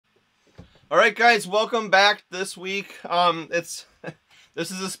All right, guys, welcome back this week. This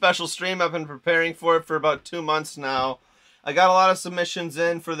is a special stream. I've been preparing for it for about 2 months now. I got a lot of submissions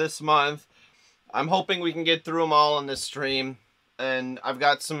in for this month. I'm hoping we can get through them all in this stream. And I've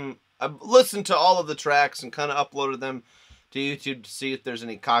listened to all of the tracks and kind of uploaded them to YouTube to see if there's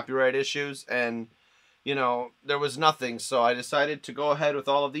any copyright issues. And, you know, there was nothing. So I decided to go ahead with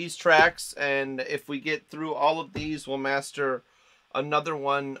all of these tracks. And if we get through all of these, we'll master another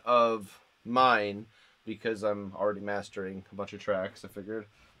one of mine, because I'm already mastering a bunch of tracks. I figured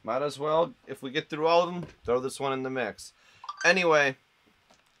might as well, if we get through all of them, throw this one in the mix. Anyway,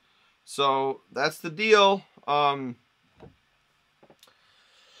 so that's the deal.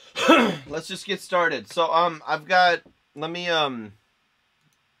 Let's just get started. So let me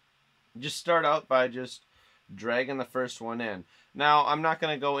just start out by just dragging the first one in. Now I'm not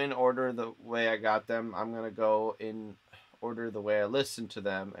gonna go in order the way I got them. I'm gonna go in order the way I listened to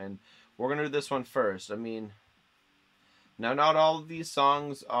them, and we're gonna do this one first. I mean, now not all of these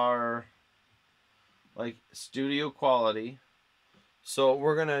songs are like studio quality, so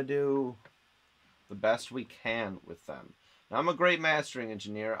we're gonna do the best we can with them. Now, I'm a great mastering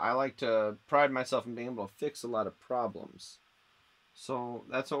engineer. I like to pride myself in being able to fix a lot of problems. So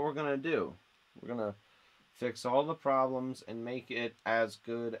that's what we're gonna do. We're gonna fix all the problems and make it as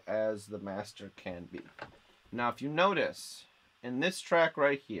good as the master can be. Now, if you notice, in this track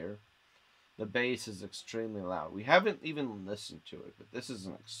right here, the bass is extremely loud. We haven't even listened to it, but this is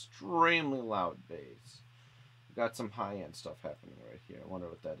an extremely loud bass. We've got some high-end stuff happening right here. I wonder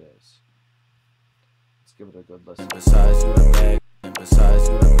what that is. Let's give it a good listen. Besides you the bag, and besides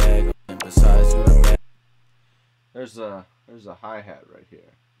you the bag, and besides you the bag. There's a hi-hat right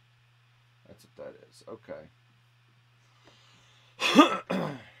here. That's what that is. Okay.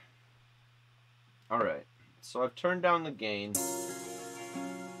 Alright. So I've turned down the gain.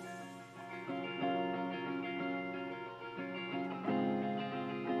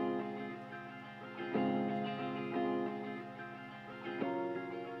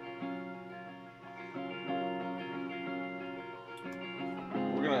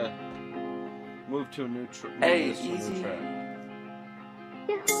 We're gonna move to a new track. Hey, easy. Track.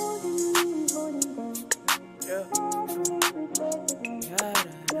 Yeah.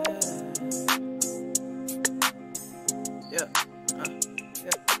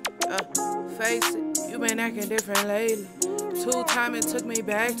 Face it, you been acting different lately. 2 times it took me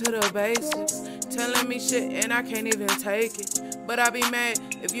back to the basics. Telling me shit and I can't even take it. But I be mad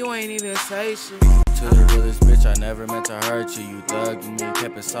if you ain't even say shit. To the realest bitch, I never meant to hurt you. You thug, you mean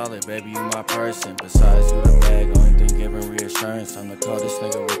kept it solid, baby, you my person. Besides you the bag, only thing giving reassurance. I'm the coldest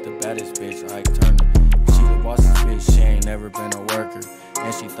nigga with the baddest bitch, Ike Turner. She the boss's bitch, she ain't never been a worker.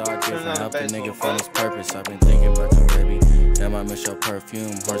 And she thought different, helped the nigga find his purpose. I've been thinking about you, baby. Damn, I miss your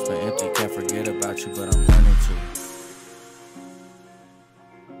perfume. Heart's been empty, can't forget about you, but I'm learning to.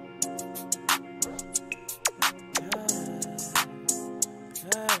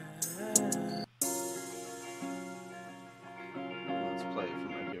 Let's play it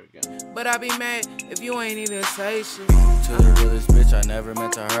from right here again. But I be mad if you ain't even say shit. To the realest bitch, I never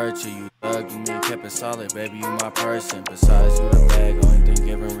meant to hurt you. You thug, you mean kept it solid, baby, you my person. Besides you the bag, only thing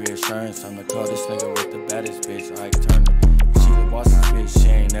giving reassurance. I'm the coldest nigga with the baddest bitch, Ike Turner. Boss's bitch, she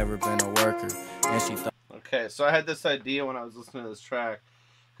ain't never been a worker. And she thought. Okay, so I had this idea when I was listening to this track.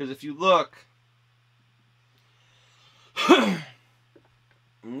 Because if you look, and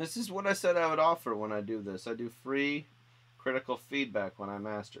this is what I said I would offer when I do this. I do free critical feedback when I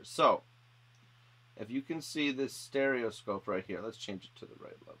master. So, if you can see this stereoscope right here, let's change it to the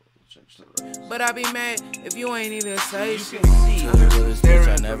right level. But I be mad if you ain't even say shit.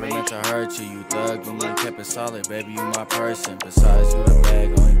 I never meant to hurt you. You thug, you mean kept it solid, baby, you my person. Besides you the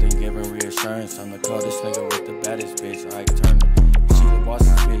bag, only thing giving reassurance. I'm the coldest nigga with the baddest bitch, Ike Turner. She the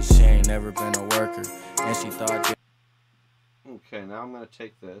boss's bitch, she ain't never been a worker. And she thought. Okay, now I'm gonna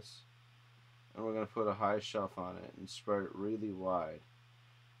take this and we're gonna put a high shelf on it and spread it really wide.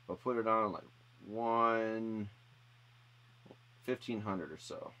 But put it on like 1500 or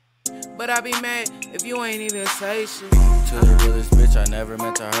so. But I be mad if you ain't even say shit. To the realest bitch, I never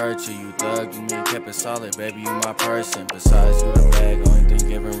meant to hurt you. You thug, you mean kept it solid, baby, you my person. Besides you the bag, only thing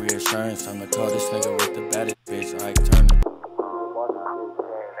giving reassurance. I'm the coldest nigga with the baddest bitch, Ike Turner.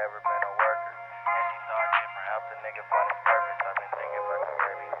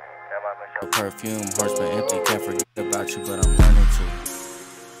 Perfume, heart's been empty, can't forget about you, but I'm learning to.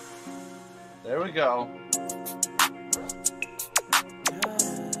 There we go.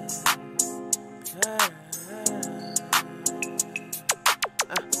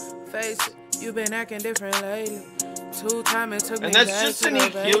 Face it, you been acting different lately. 2 times it took me And that's back just to an the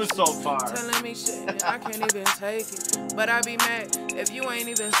EQ basics. so far. Telling me shit and I can't even take it. But I be mad if you ain't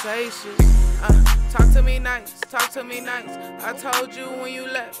even say shit. Talk to me nice, talk to me nice. I told you when you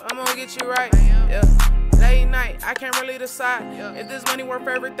left, I'm gonna get you right. Yeah. Late night, I can't really decide if this money worth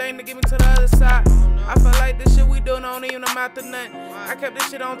everything to give me to the other side. I feel like this shit we doing don't even amount to nothing. I kept this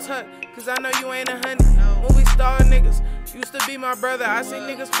shit on tuck, cause I know you ain't a honey. Movie star niggas used to be my brother. I see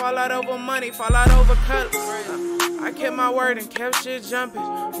niggas fall out over money, fall out over colors. I kept my word and kept shit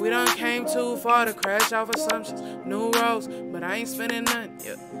jumping. We done came too far to crash off assumptions. New roads, but I ain't spending nothing.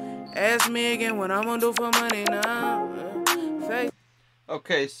 Yeah. Ask me again what I'm gonna do for money now.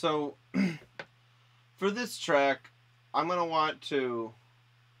 Okay, so for this track, I'm gonna want to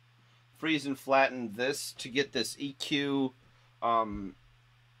freeze and flatten this to get this EQ kind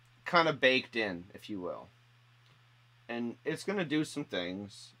of baked in, if you will. And it's gonna do some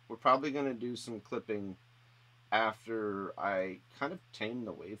things. We're probably gonna do some clipping after I kind of tame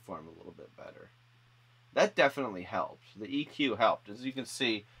the waveform a little bit better. That definitely helped. The EQ helped. As you can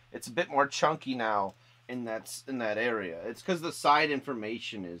see, it's a bit more chunky now in that area. It's because the side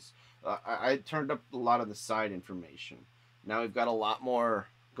information is... I turned up a lot of the side information. Now we've got a lot more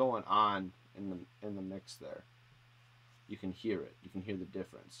going on in the mix there. You can hear it. You can hear the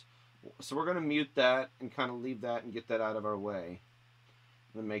difference. So we're going to mute that and kind of leave that and get that out of our way.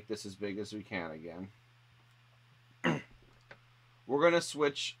 And make this as big as we can again. We're going to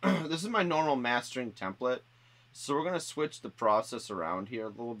switch. This is my normal mastering template. So we're going to switch the process around here a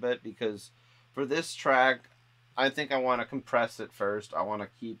little bit, because for this track, I think I want to compress it first. I want to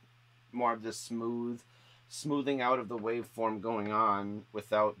keep more of this smoothing out of the waveform going on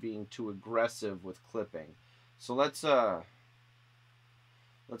without being too aggressive with clipping. So let's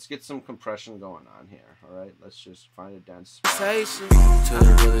get some compression going on here. All right, let's just find a dense spot. To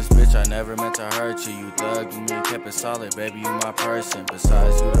the realest bitch, I never meant to hurt you. You thug, you mean kept it solid, baby, you my person.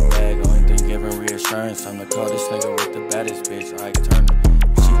 Besides you the bag, only thing giving reassurance. I'm the coldest nigga with the baddest bitch, Ike Turner.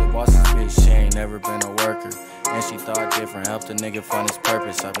 She the boss's bitch, she ain't never been a worker. And she thought different, helped a nigga find his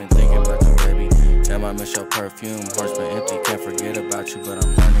purpose. I've been thinking about you, baby. Damn, I miss your perfume. Heart's been empty, can't forget about you, but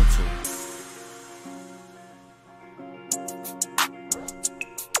I'm learning to.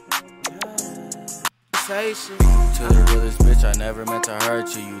 To the realest bitch, I never meant to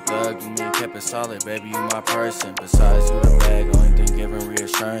hurt you. You thug, you mean kept it solid, baby, you my person. Besides you the bag, only thing giving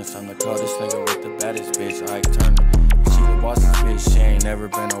reassurance. I'm the coldest nigga with the baddest bitch, Ike Turner. She the boss's bitch, she ain't never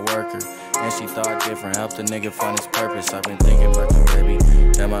been a worker. And she thought different, helped a nigga find his purpose. I've been thinking about you, baby.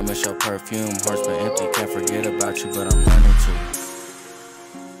 Damn, I miss your perfume. Heart's been empty, can't forget about you, but I'm learning to.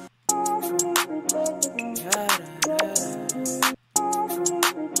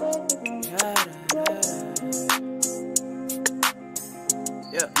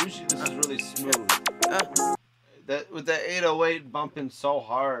 Usually this is really smooth. That with that 808 bumping so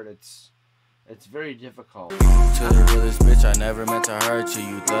hard, it's very difficult. To the realest bitch, I never meant to hurt you.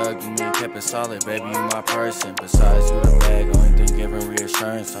 You thug, you mean kept it solid, baby, you my person. Besides you the bag, only thing giving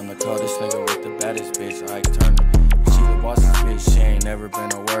reassurance. I'm the coldest nigga with the baddest bitch, Ike Turner. She the boss's bitch, she ain't never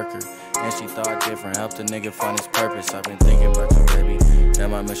been a worker. And she thought different, helped a nigga find his purpose. I've been thinking about you, baby.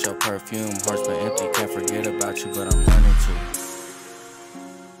 Damn, I miss your perfume. Heart's been empty, can't forget about you, but I'm learning to.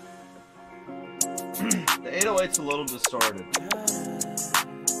 The 808's a little distorted.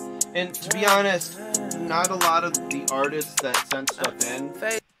 And to be honest, not a lot of the artists that sent stuff in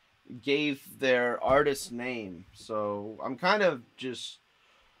gave their artist name. So I'm kind of just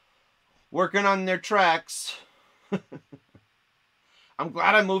working on their tracks. I'm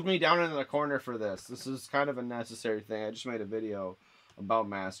glad I moved me down into the corner for this. This is kind of a necessary thing. I just made a video about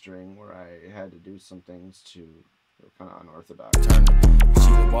mastering where I had to do some things to kind of unorthodox.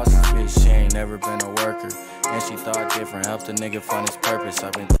 She the boss's bitch, she ain't never been a worker. And she thought different, helped a nigga find his purpose.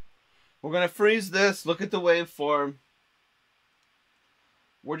 We're gonna freeze this, look at the waveform.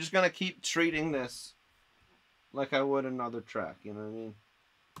 We're just gonna keep treating this like I would another track, you know what I mean?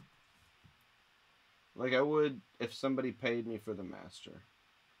 Like I would if somebody paid me for the master.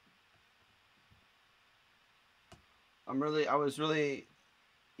 I was really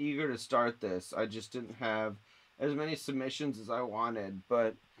eager to start this. I just didn't have as many submissions as I wanted,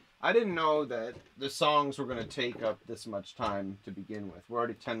 but I didn't know that the songs were going to take up this much time to begin with. We're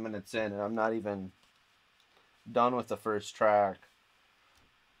already 10 minutes in, and I'm not even done with the first track.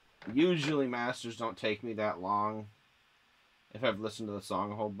 Usually masters don't take me that long if I've listened to the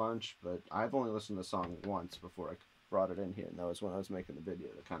song a whole bunch, but I've only listened to the song once before I brought it in here, and that was when I was making the video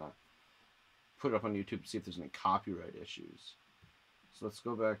to kind of put it up on YouTube to see if there's any copyright issues. So let's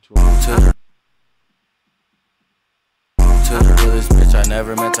go back to our... To the realest bitch, I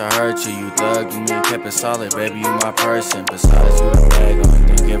never meant to hurt you. You thug, you mean kept it solid, baby, you my person. Besides, you the bag,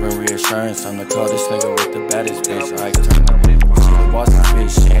 only thing giving reassurance. I'm the coldest nigga with the baddest bitch. I turn up. She the boss's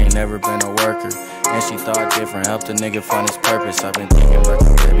bitch, she ain't never been a worker. And she thought different, helped a nigga find his purpose. I've been thinking about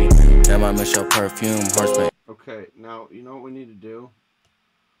you, baby. Damn, I miss your perfume, horseman. Okay, now, you know what we need to do?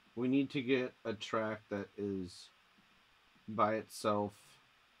 We need to get a track that is by itself.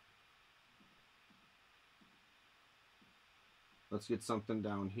 Let's get something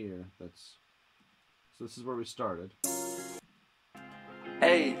down here that's... So this is where we started.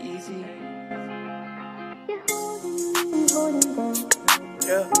 Hey, easy.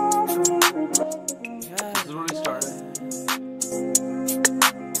 Yeah. This is where we started.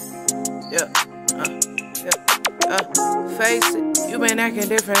 Face it, you been acting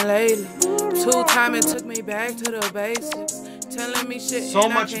different lately. 2 times it took me back to the basics. Telling me shit, So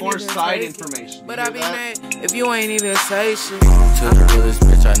and much I can't more even side take it. information. But You I hear be that? mad if you ain't even say shit. To the realest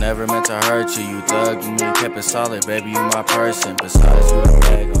bitch, I never meant to hurt you. You thug, you mean kept it solid, baby, you my person. Besides, you the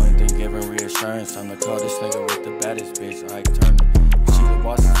bag, only thing giving reassurance. I'm the coldest nigga with the baddest bitch. I turn up. She the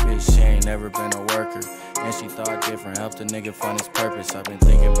boss's bitch, she ain't never been a worker. And she thought different, helped a nigga find his purpose. I've been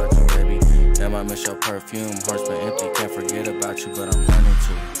thinking about you, baby. Damn, I miss your perfume. Heart's been empty, can't forget about you, but I'm learning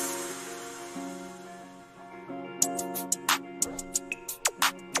to.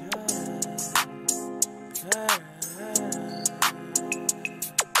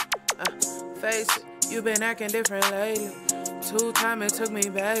 Face it, you been acting different lately. 2 times it took me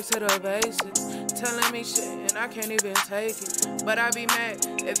back to the basics. Telling me shit and I can't even take it. But I be mad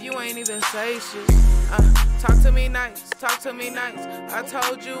if you ain't even say shit. Talk to me nice, talk to me nice. I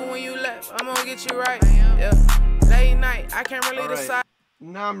told you when you left, I'm gonna get you right. Yeah, late night, I can't really decide.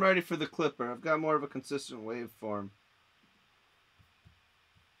 Now I'm ready for the clipper. I've got more of a consistent waveform.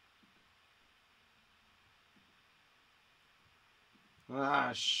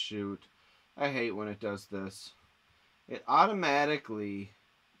 Ah, shoot. I hate when it does this. It automatically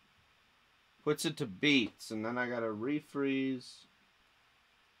puts it to beats, and then I gotta refreeze.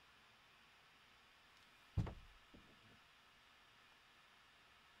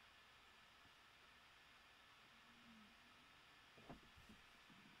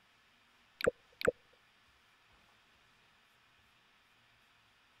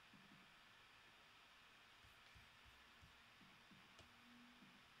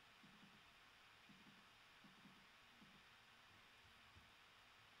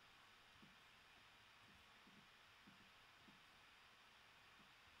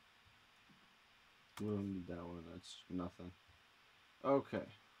 We don't need that one, that's nothing. Okay,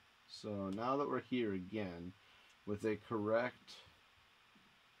 so now that we're here again with a correct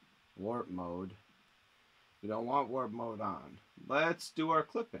warp mode, we don't want warp mode on. Let's do our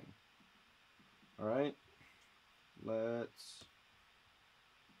clipping. Alright, let's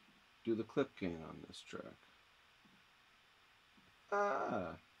do the clip gain on this track.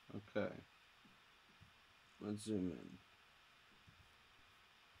 Ah, okay. Let's zoom in.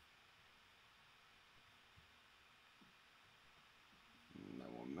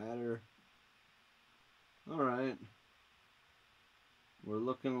 That won't matter. Alright. We're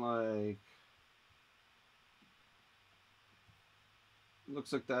looking like...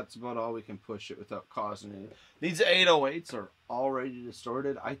 Looks like that's about all we can push it without causing any... These 808s are already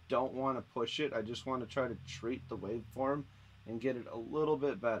distorted. I don't want to push it. I just want to try to treat the waveform and get it a little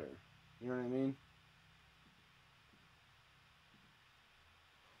bit better. You know what I mean?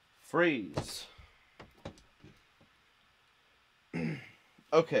 Freeze.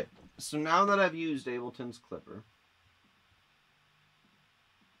 Okay, so now that I've used Ableton's clipper,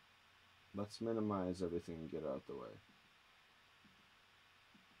 let's minimize everything and get out the way.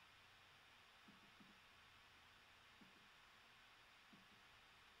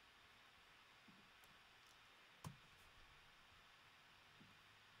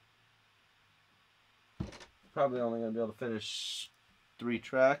 Probably only going to be able to finish 3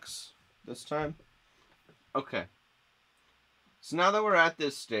 tracks this time. Okay. So now that we're at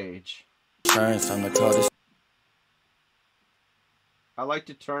this stage, I like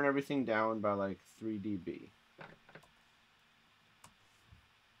to turn everything down by like 3 dB.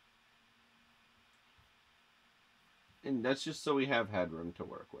 And that's just so we have headroom to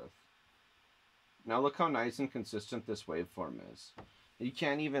work with. Now look how nice and consistent this waveform is. You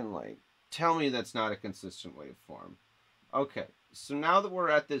can't even like tell me that's not a consistent waveform. Okay, so now that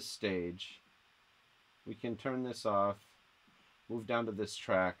we're at this stage, we can turn this off. Move down to this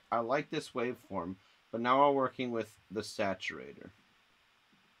track. I like this waveform, but now we're working with the saturator.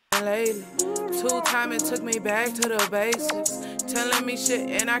 Lately, 2 times it took me back to the basics. telling me shit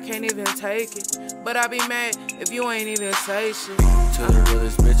and I can't even take it. But I be mad if you ain't even say shit. To the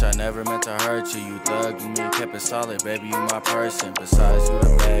realest bitch, I never meant to hurt you. You thugged me, kept it solid, baby, you my person. Besides, you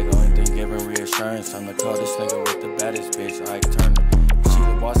the bag, only thing giving reassurance. I'm the coldest nigga with the baddest bitch, Ike Turner. She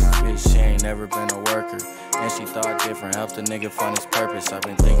the boss's bitch, she ain't never been a worker. And she thought different, helped a nigga find his purpose. I've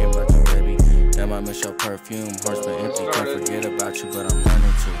been thinking about you, baby. Damn, I miss your perfume. Heart's been empty, can't forget about you, but I'm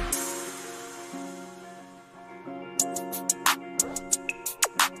learning to.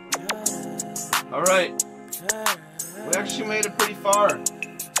 Alright. We actually made it pretty far.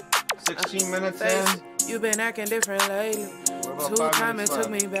 16 minutes in. You been acting different lately. 2 times it took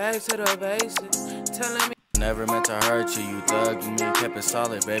me back to the basics. Telling me never meant to hurt you. You thugged me, kept it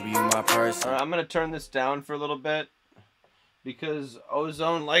solid, baby, you my person. Alright, I'm gonna turn this down for a little bit because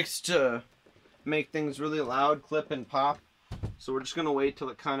Ozone likes to make things really loud, clip and pop. So we're just gonna wait till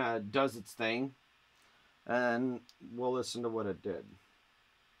it kind of does its thing, and we'll listen to what it did.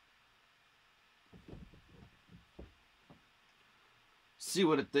 See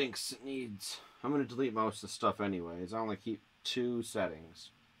what it thinks it needs. I'm gonna delete most of the stuff anyways. I only keep 2 settings.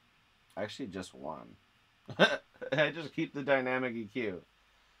 Actually, just 1. I just keep the dynamic EQ.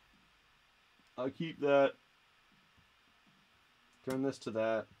 I'll keep that. Turn this to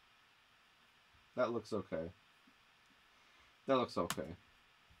that. That looks okay. That looks okay.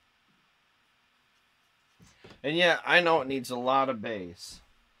 And yeah, I know it needs a lot of bass.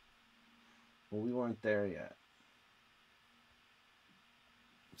 But we weren't there yet.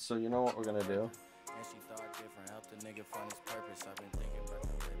 So you know what we're gonna do? And she thought different, helped the nigga find his purpose. I've been thinking about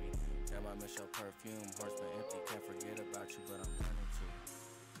you, baby. Damn, I miss your perfume. Heart's been empty, can't forget about you, but I'm learning to.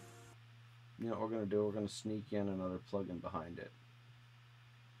 You know what we're gonna do? We're gonna sneak in another plugin behind it.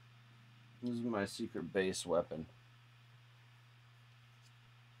 This is my secret bass weapon.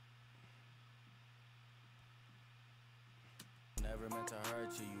 Never meant to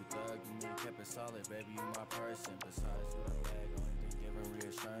hurt you. You thugged me, kept it solid, baby, you my person. Besides, you the bag, only thing giving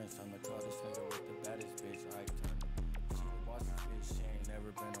reassurance. I'm the coldest nigga with the baddest bitch, Ike Turner. She the boss's bitch, she ain't never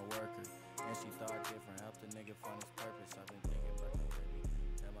been a worker. And she thought different, helped a nigga find his purpose. I've been thinking about you, baby.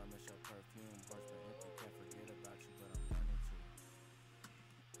 Damn, I miss your perfume. Heart's been empty, can't forget about you, but I'm learning to.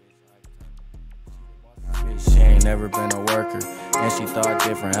 Bitch, Ike Turner. She the boss's bitch, she ain't never been a worker. And she thought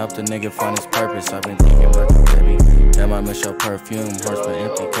different, helped a nigga find his purpose. I've been thinking about you, baby. Damn, I miss your perfume. Heart's been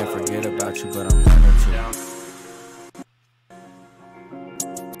empty, can't forget about you, but I'm learning to.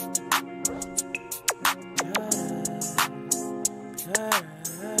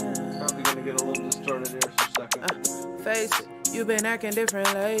 Probably gonna get a little distorted here for a second. face it, you been acting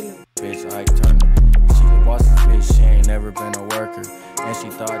different lately. Bitch, Ike Turner. She the boss's bitch, she ain't never been a worker. And she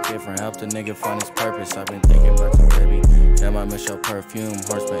thought different, helped a nigga find his purpose. I've been thinking about you, baby. Damn, I miss your perfume.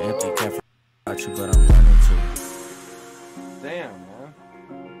 Heart's been empty, can't forget about you, but I'm learning to. Damn, man.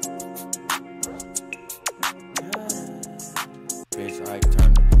 Bitch, Ike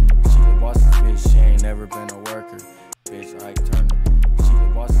Turner. She the boss's bitch, she ain't never been a worker. Bitch, Ike Turner. She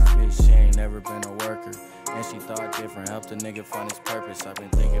the boss's bitch, she ain't never been a worker. And she thought different, helped a nigga find his purpose. I've been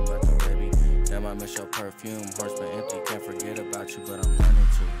thinking about you, baby. Damn, I miss your perfume. Heart's been empty, can't forget about you, but I'm learning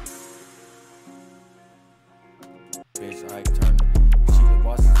to. Bitch, Ike Turner. She the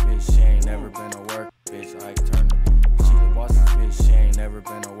boss's bitch, she ain't never been a worker. Bitch, Ike Turner. She the boss's bitch, she ain't never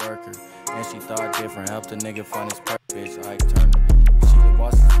been a worker. And she thought different, helped a nigga find his purpose. Bitch, Ike Turner. She the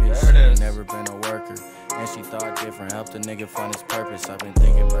boss's bitch, she ain't never been a worker. And she thought different, helped a nigga find his purpose. I've been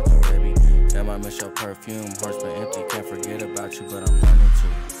thinking about you, baby. Damn, I miss your perfume. Heart's been empty, can't forget about you, but I'm learning to.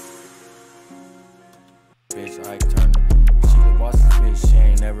 Bitch, Ike Turner. She the boss's bitch, she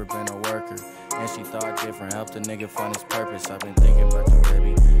ain't never been a worker. And she thought different, helped a nigga find his purpose. I've been thinking about you,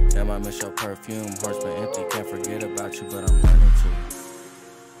 baby. Damn, I miss your perfume. Heart's been empty, can't forget about you, but I'm learning to.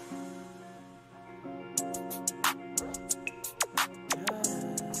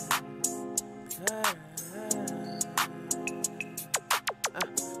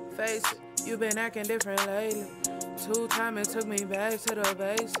 Face it, you been acting different lately. 2 times it took me back to the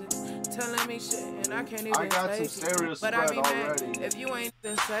basics. Telling me shit and I can't even I got some take stereo it. But I spread be mad already. if you ain't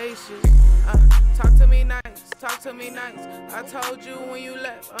even say shit. Talk to me nice, talk to me nice. I told you when you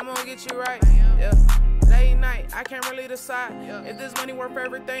left, I'm gonna get you right. Yeah. Late night, I can't really decide if this money worth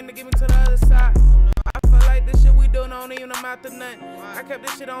everything to give me to the other side. I feel like this shit we do don't even amount to nothing. I kept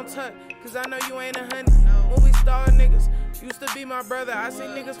this shit on tuck, cause I know you ain't a honey. Movie star niggas used to be my brother. I see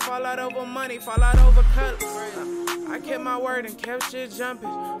niggas fall out over money, fall out over colors. I kept my word and kept shit jumping.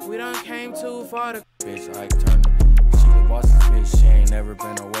 We done came too far to. Bitch, Ike Turner. She the boss's bitch, she ain't never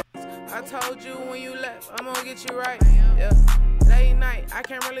been a worker. I told you when you left, I'm gonna get you right. Yeah. Late night, I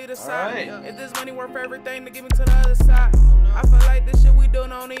can't really decide. Right. If this money worth everything to give me to the other side. I feel like this shit we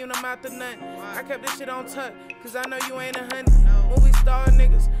doing don't even amount to nothing. I kept this shit on tuck, cause I know you ain't a honey. Movie star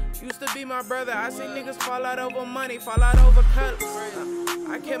niggas used to be my brother. I see niggas fall out over money, fall out over cuts.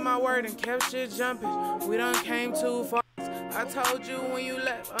 I kept my word and kept shit jumping. We done came too far. I told you when you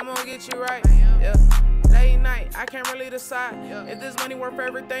left, I'm gonna get you right. Yeah. Late night, I can't really decide. If this money worth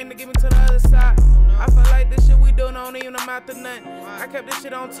everything to give me to the other side. I feel like this shit we doing don't even amount to nothing. I kept this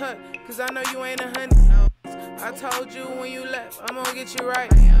shit on tuck, cause I know you ain't a honey. I told you when you left, I'm gonna get you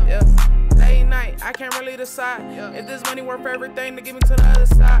right. Yeah. Late night, I can't really decide. If this money worth everything to give me to the other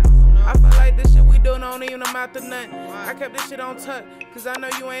side. I feel like this shit we doing don't even amount to nothing. I kept this shit on tuck, cause I know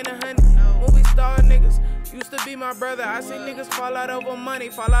you ain't a honey. Movie star niggas used to be my brother. I see niggas fall out over money,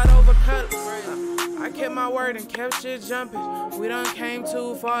 fall out over cuts. I kept my word and kept shit jumping. We done came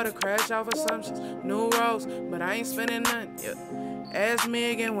too far to crash off assumptions. New roads, but I ain't spending nothing. Yeah. Ask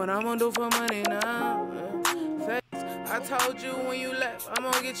me again what I'm gonna do for money now. I told you when you left, I'm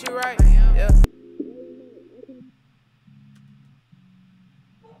gonna get you right. Yeah.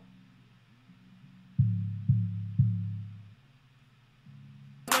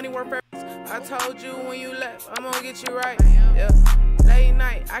 Money worth. I told you when you left, I'm gonna get you right. Yeah. Late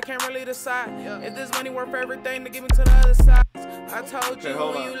night, I can't really decide. If this money worth everything to give me to the other side. I told you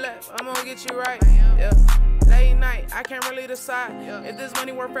when you left, I'm gonna get you right. Yeah. Late night, I can't really decide. If this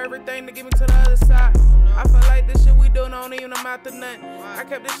money worth everything to give me to the other side. I feel like this shit we doing don't even amount to nothing. I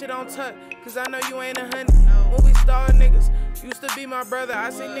kept this shit on tuck, cause I know you ain't a honey. Movie star niggas used to be my brother. I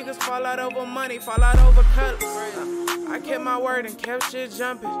see niggas fall out over money, fall out over cuts. I kept my word and kept shit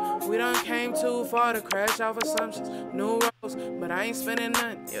jumping. We done came too far to crash off assumptions. New roads, but I ain't spending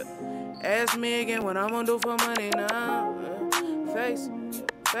nothing. Yeah. Ask me again what I'm gonna do for money now. Face,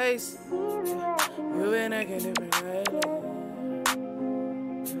 face. Yeah. You been acting different lately.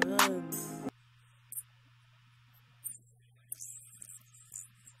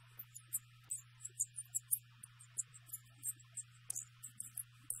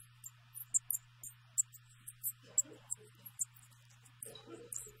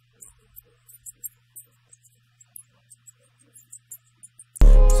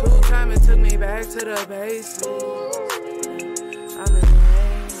 It took me back to the basics. I've been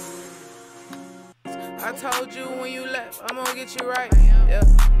lame. I told you when you left, I'm gonna get you right. Yeah.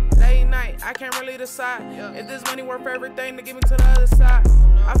 Late night, I can't really decide. If this money worth everything to give me to the other side.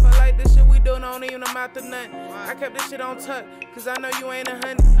 I feel like this shit we doing don't even amount to nothing. I kept this shit on tuck, cause I know you ain't a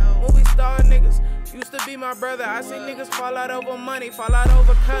honey. Movie star niggas used to be my brother. I see niggas fall out over money, fall out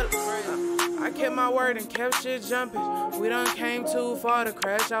over cuts. I kept my word and kept shit jumping. We done came too far to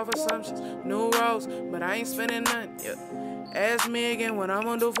crash off assumptions. New roads, but I ain't spending nothing. Yeah. Ask me again what I'm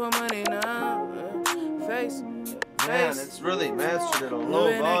gonna do for money now. Face, man, it's really mastered at a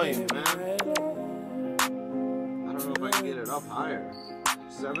low volume, man. I don't know if I can get it up higher.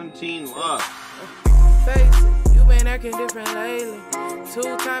 17 love. Face it, you been acting different lately.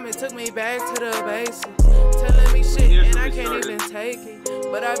 2 times it took me back to the basics. Telling me shit and I can't even take it.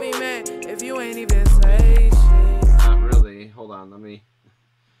 But I be mad if you ain't even say shit. Not really. Hold on, let me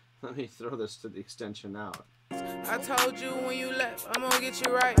throw this to the extension out. I told you when you left, I'm gonna get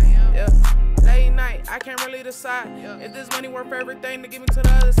you right. Yeah. Late night, I can't really decide. If this money worth everything to give me to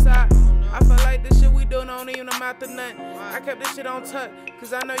the other side. I feel like this shit we doing don't even amount to nothing. I kept this shit on tuck,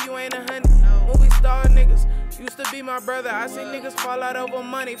 cause I know you ain't a honey. Movie star niggas used to be my brother. I see niggas fall out over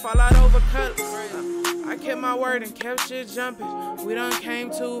money, fall out over cuts. I kept my word and kept shit jumping. We done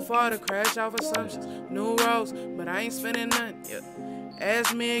came too far to crash off assumptions. New roads, but I ain't spending nothing. Yeah.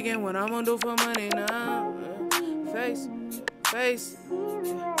 Ask me again what I'm gonna do for money now. Face, face.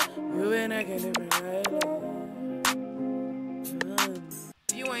 Yeah. You been acting different lately.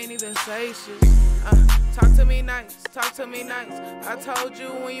 You ain't even say shit. Talk to me nice, talk to me nice. I told you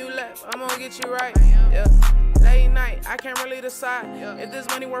when you left, I'm gonna get you right. Yeah. Late night, I can't really decide. If this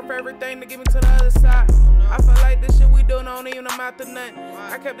money worth everything to give me to the other side. I feel like this shit we doing don't even amount to nothing.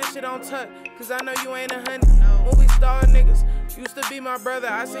 I kept this shit on tuck, cause I know you ain't a honey. Movie star niggas used to be my brother.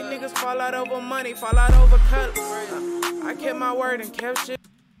 I see niggas fall out over money, fall out over cuts. I kept my word and kept shit.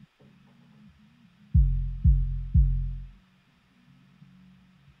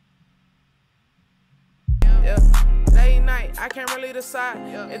 Yeah. Late night, I can't really decide.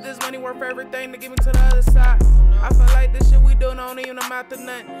 If this money worth everything to give me to the other side. I feel like this shit we doing don't even amount to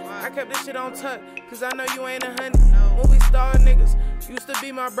nothing. I kept this shit on tuck, cause I know you ain't a honey. Movie star niggas used to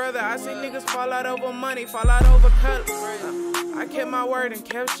be my brother. I see niggas fall out over money, fall out over cuts. I kept my word and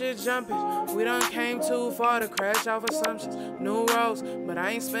kept shit jumping. We done came too far to crash off assumptions. New roads, but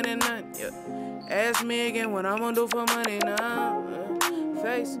I ain't spending nothing. Yeah. Ask me again what I'm gonna do for money now.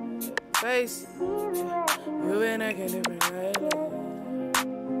 face it, face it. You been acting different lately.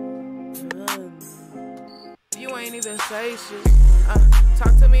 You ain't even say shit.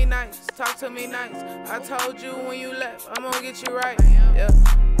 Talk to me nice, talk to me nice. I told you when you left, I'm gonna get you right. Yeah.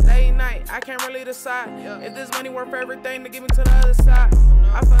 Late night, I can't really decide if this money worth everything to get me to the other side.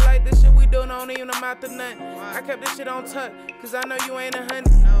 I feel like this shit we do don't even amount to nothing. I kept this shit on tuck, cause I know you ain't a honey.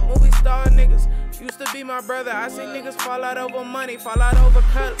 Movie star niggas used to be my brother. I see niggas fall out over money, fall out over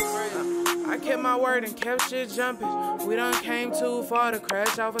colors. I kept my word and kept shit jumping. We done came too far to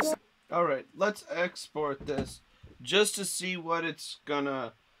crash off a... Alright, let's export this just to see what it's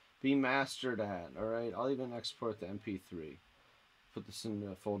gonna be mastered at. Alright, I'll even export the MP3. Put this in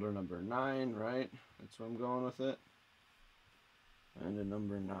the folder number 9, right? That's where I'm going with it. And the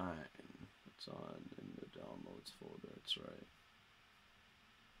number 9. It's on in the downloads folder, that's right.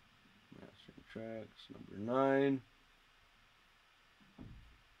 Mastering tracks, number 9.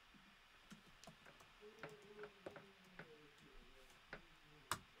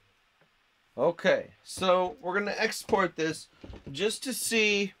 Okay, so we're going to export this just to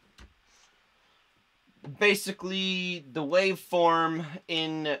see basically the waveform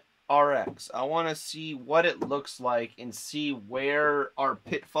in RX. I want to see what it looks like and see where our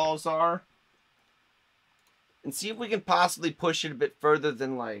pitfalls are. And see if we can possibly push it a bit further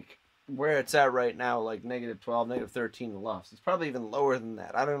than like where it's at right now, like -12, -13 LUFS. It's probably even lower than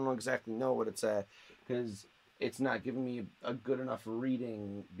that. I don't exactly know what it's at because it's not giving me a good enough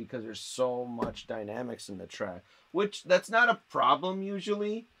reading because there's so much dynamics in the track. Which, that's not a problem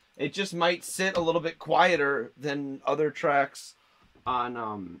usually. It just might sit a little bit quieter than other tracks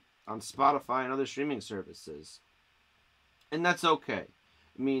on Spotify and other streaming services. And that's okay.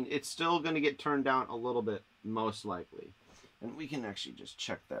 I mean, it's still going to get turned down a little bit, most likely. And we can actually just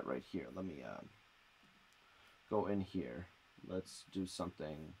check that right here. Let me go in here. Let's do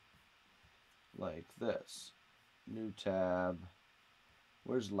something like this. New tab.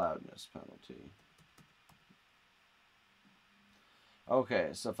 Where's loudness penalty?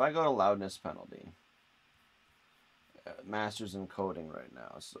 Okay, so if I go to loudness penalty, master's encoding right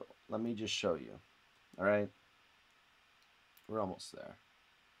now, so let me just show you. Alright? We're almost there.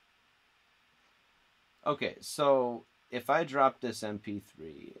 Okay, so if I drop this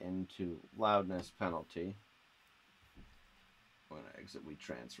MP3 into loudness penalty, I'm going to exit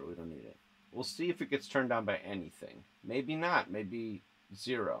WeTransfer, we don't need it. We'll see if it gets turned down by anything. Maybe not, maybe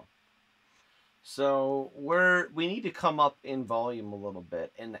 0. So we need to come up in volume a little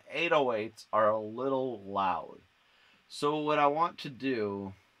bit, and the 808s are a little loud. So what I want to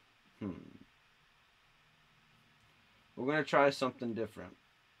do, we're going to try something different.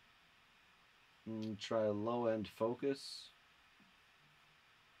 Try low end focus.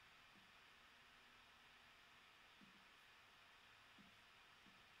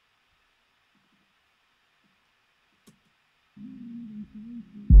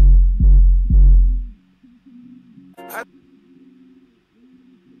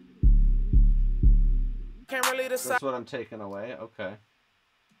 Can't really decide. That's what I'm taking away. Okay.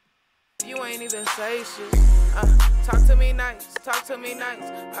 You ain't even say shit. Talk to me nice, talk to me nice.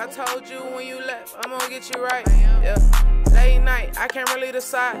 I told you when you left, I'm gonna get you right. Yeah. Late night, I can't really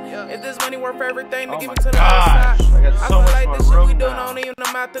decide if this money worth everything to give me to the other side. I feel like this shit we do don't even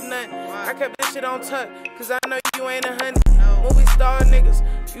amount to nothing. I kept this shit on tuck, cause I know you ain't a honey. Movie star niggas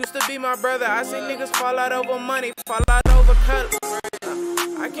used to be my brother. I see niggas fall out over money, fall out over colors.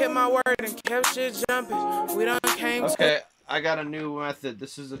 I kept my word and kept shit jumping. We done came. Okay, I got a new method.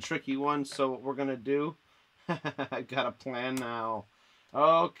 This is a tricky one, so what we're gonna do, I got a plan now.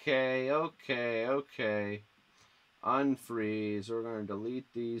 Okay. Unfreeze. We're gonna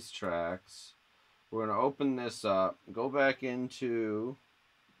delete these tracks. We're gonna open this up, go back into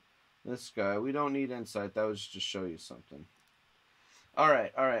this guy. We don't need insight, that was just to show you something.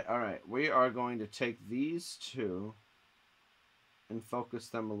 Alright. We are going to take these two and focus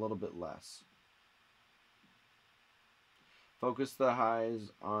them a little bit less. Focus the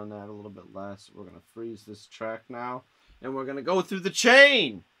highs on that a little bit less. We're going to freeze this track now. And we're going to go through the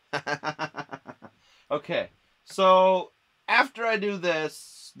chain. Okay. So after I do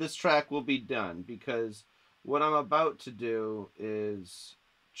this, this track will be done. Because what I'm about to do is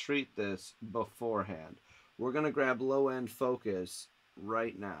treat this beforehand. We're going to grab low end focus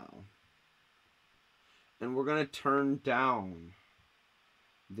right now. And we're going to turn down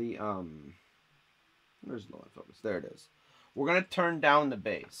the, where's low end focus? There it is. We're going to turn down the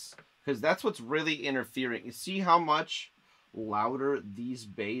bass because that's what's really interfering. You see how much louder these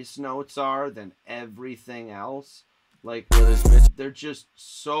bass notes are than everything else? Like, they're just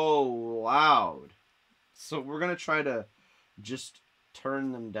so loud. So we're going to try to just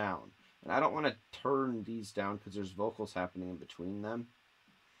turn them down. And I don't want to turn these down because there's vocals happening in between them.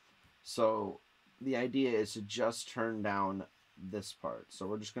 So the idea is to just turn down this part. So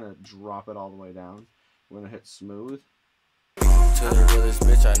we're just going to drop it all the way down. We're going to hit smooth. To the realest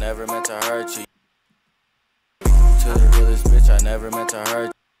bitch, I never meant to hurt you. To the realest bitch, I never meant to hurt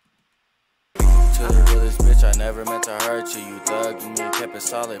you. To the realest bitch, I never meant to hurt you. You thug, you mean kept it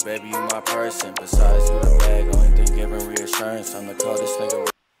solid, baby, you my person. Besides, you the bag, only thing giving reassurance. I'm the coldest nigga.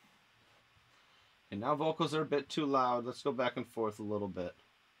 And now vocals are a bit too loud. Let's go back and forth a little bit.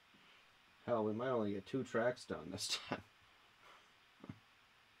 Hell, we might only get 2 tracks done this time.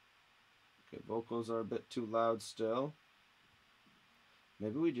 Okay, vocals are a bit too loud still.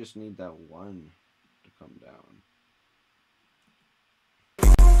 Maybe we just need that one to come down.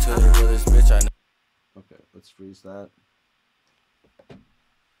 To the realest bitch, I Okay, let's freeze that.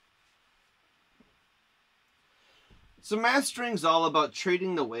 So mastering's all about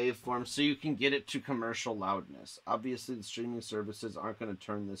treating the waveform so you can get it to commercial loudness. Obviously, the streaming services aren't going to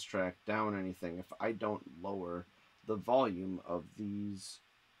turn this track down anything if I don't lower the volume of these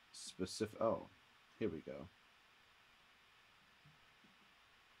specific... Oh, here we go.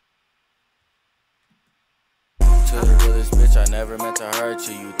 To the realest bitch, I never meant to hurt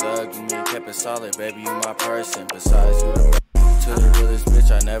you. You thug, you mean kept it solid, baby, you my person. Besides, you the... To the realest bitch,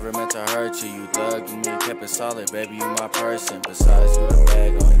 I never meant to hurt you. You thug, you mean kept it solid, baby, you my person. Besides, you the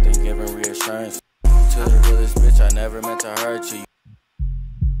bag, only thing giving reassurance. To the realest bitch, I never meant to hurt you.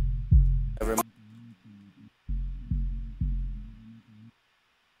 Never... To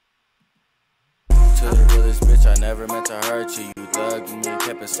the realest bitch, I never meant to hurt you. You thug, you mean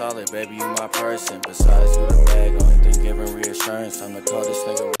kept it solid, baby, you my person. Besides, you the bag, only thing giving reassurance. I'm the coldest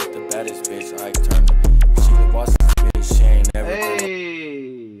nigga with the baddest bitch. I turn. She the boss. She ain't never.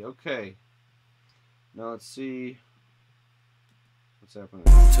 Hey, okay. Now let's see what's happening.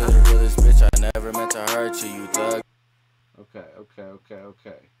 To the realest bitch, I never meant to hurt you. You thug.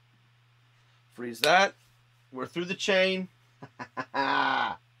 Okay. Freeze that. We're through the chain.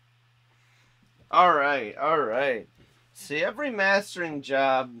 All right. See, every mastering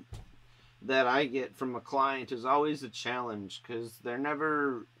job that I get from a client is always a challenge because there's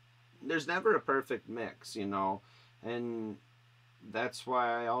never a perfect mix, you know. And that's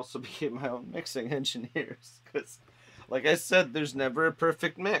why I also became my own mixing engineer. Because, like I said, there's never a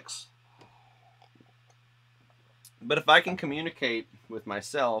perfect mix. But if I can communicate with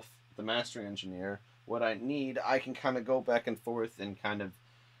myself, the mastering engineer, what I need, I can kind of go back and forth and kind of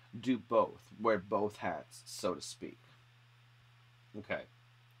do both. Wear both hats, so to speak. Okay.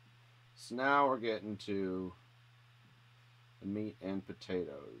 So now we're getting to the meat and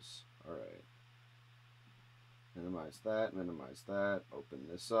potatoes. All right. Minimize that, open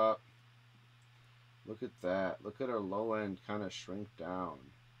this up. Look at that. Look at our low end kind of shrink down.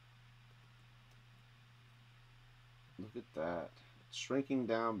 Look at that. It's shrinking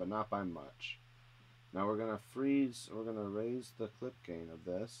down, but not by much. Now we're going to freeze, we're going to raise the clip gain of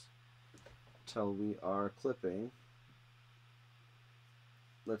this till we are clipping.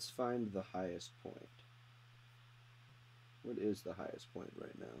 Let's find the highest point. What is the highest point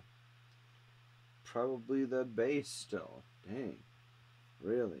right now? Probably the bass still. Dang.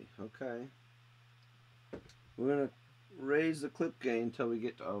 Really? Okay. We're going to raise the clip gain until we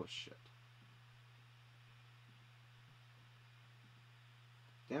get to... Oh, shit.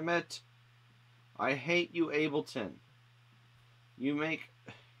 Damn it. I hate you, Ableton. You make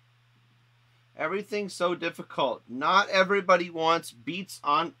everything so difficult. Not everybody wants beats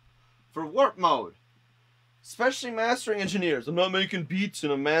on for warp mode. Especially mastering engineers. I'm not making beats in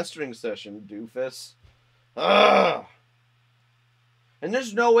a mastering session, doofus. Ugh. And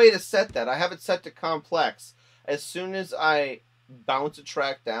there's no way to set that. I have it set to complex. As soon as I bounce a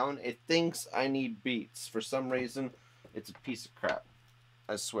track down, it thinks I need beats. For some reason, it's a piece of crap.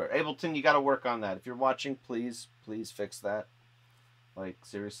 I swear. Ableton, you got to work on that. If you're watching, please fix that. Like,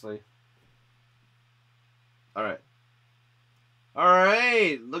 seriously. Alright.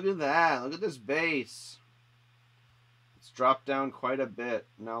 Alright, look at that. Look at this bass. It's dropped down quite a bit.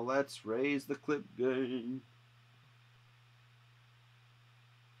 Now let's raise the clip gain.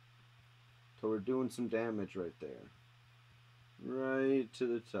 So we're doing some damage right there. Right to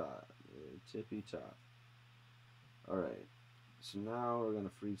the top. Tippy top. Alright. So now we're going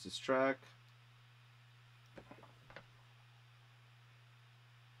to freeze this track.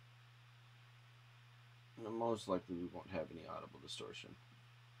 And most likely we won't have any audible distortion.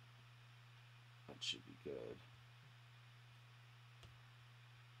 That should be good.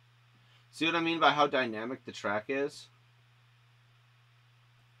 See what I mean by how dynamic the track is?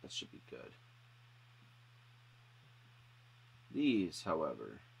 That should be good. These,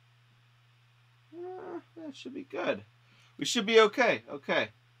 however, that should be good. We should be okay. Okay.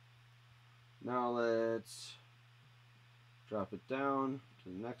 Now let's drop it down to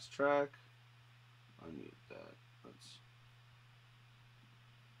the next track. Unmute that. Let's.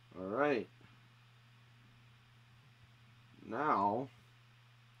 All right. Now,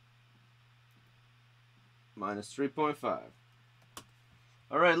 minus 3.5.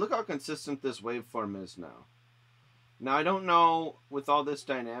 All right, look how consistent this waveform is now. Now, I don't know, with all this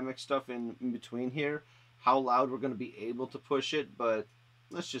dynamic stuff in between here, how loud we're going to be able to push it, but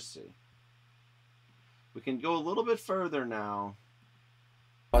let's just see. We can go a little bit further now.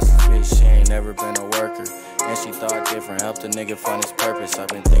 Bitch, she ain't never been a worker, and she thought different, helped a nigga find his purpose. I've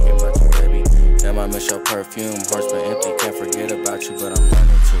been thinking about you, baby. Damn, I miss your perfume. Horse been empty, can't forget about you, but I'm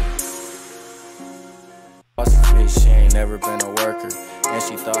learning to. Bitch, she ain't never been a worker, and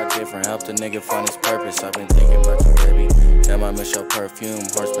she thought different, helped a nigga find his purpose. I've been thinking about you, baby. Damn, I miss your perfume.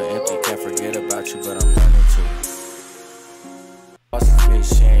 Horse been empty, can't forget about you, but I'm learning to. Bitch,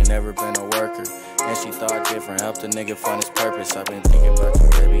 she ain't never been a worker, and she thought different, helped a nigga find his purpose. I've been thinking about you,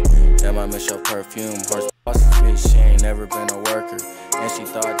 baby. Damn, I miss your perfume. Horse bitch, she ain't never been a worker, and she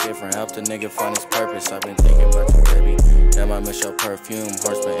thought different, helped a nigga find his purpose. I've been thinking about you, baby. Damn, I miss your perfume.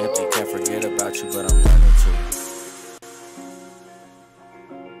 Horse been empty, can't forget about you, but I'm learning to.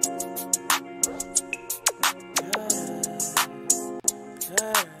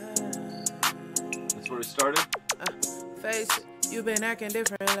 That's where we started. Face it, you been acting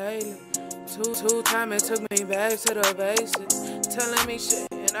different lately. Two time it took me back to the basics. Telling me shit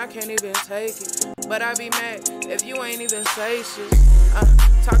and I can't even take it. But I be mad if you ain't even say shit.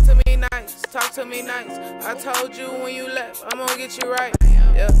 Talk to me nice, talk to me nice. I told you when you left, I'm gonna get you right.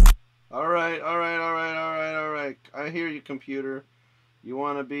 Yeah. All right. I hear you, computer. You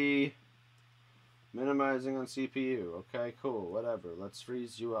want to be minimizing on CPU. Okay, cool, whatever. Let's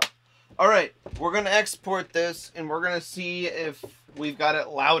freeze you up. All right, we're going to export this, and we're going to see if we've got it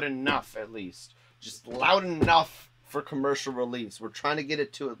loud enough, at least. Just loud enough for commercial release. We're trying to get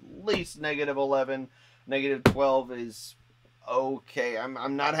it to at least -11. -12 is okay.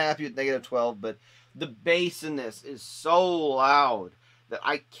 I'm not happy with -12, but the bass in this is so loud that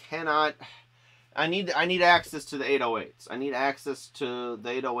I cannot... I need access to the 808s. I need access to the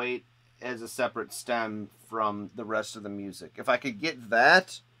 808 as a separate stem from the rest of the music. If I could get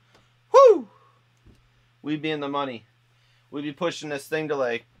that... Whoo! We'd be in the money. We'd be pushing this thing to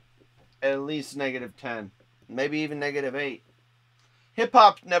like at least -10, maybe even -8. Hip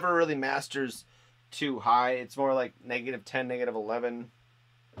hop never really masters too high. It's more like -10, -11,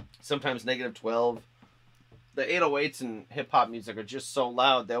 sometimes -12. The 808s in hip hop music are just so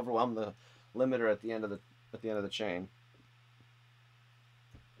loud they overwhelm the limiter at the end of the chain.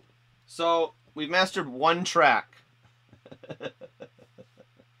 So we've mastered one track.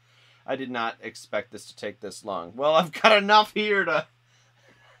 I did not expect this to take this long. Well, I've got enough here to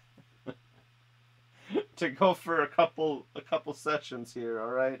go for a couple sessions here. All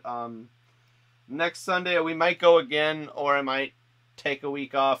right. Next Sunday we might go again, or I might take a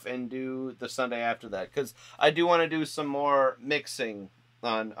week off and do the Sunday after that, because I do want to do some more mixing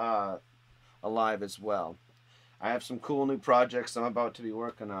on Alive as well. I have some cool new projects I'm about to be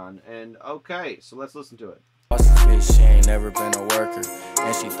working on, and okay, so let's listen to it. Bitch, she ain't never been a worker,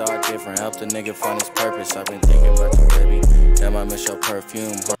 and she thought different, helped a nigga find his purpose. I've been thinking about you, baby. Damn, I miss your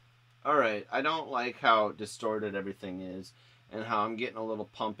perfume. Alright, I don't like how distorted everything is, and how I'm getting a little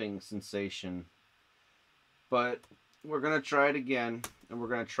pumping sensation. But we're going to try it again, and we're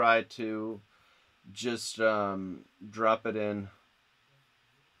going to try to just drop it in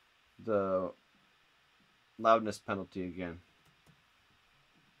the loudness penalty again.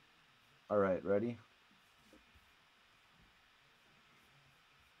 Alright, ready?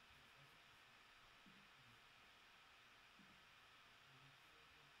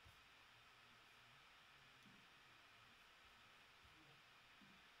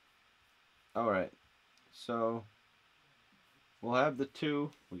 Alright, so we'll have the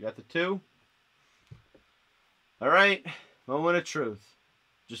 2. We got the 2. Alright, moment of truth.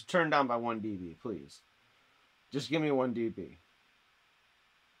 Just turn down by 1 dB, please. Just give me 1 dB.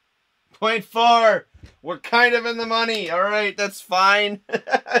 0.4! We're kind of in the money. Alright, that's fine.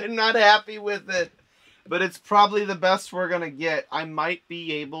 I'm not happy with it. But it's probably the best we're going to get. I might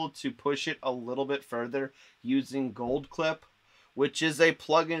be able to push it a little bit further using Gold Clip, which is a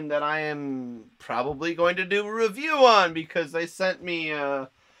plugin that I am probably going to do a review on because they sent me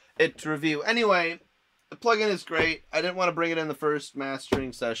it to review. Anyway, the plugin is great. I didn't want to bring it in the first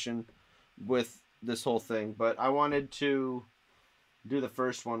mastering session with this whole thing, but I wanted to do the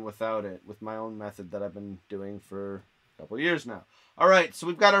first one without it, with my own method that I've been doing for couple years now. All right, so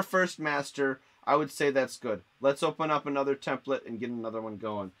we've got our first master. I would say that's good. Let's open up another template and get another one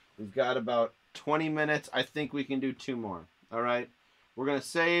going. We've got about 20 minutes. I think we can do 2 more. All right, we're going to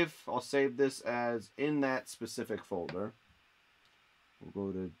save. I'll save this as in that specific folder.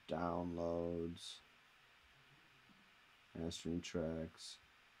 We'll go to downloads, mastering tracks.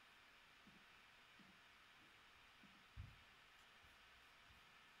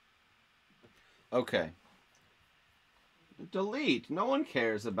 Okay. Delete. No one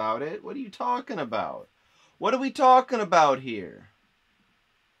cares about it. What are you talking about? What are we talking about here?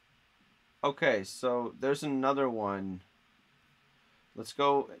 Okay, so there's another one. Let's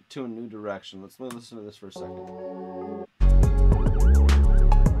go to a new direction. Let's listen to this for a second.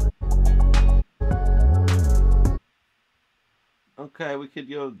 Okay, we could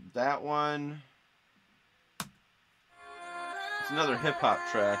go that one. It's another hip-hop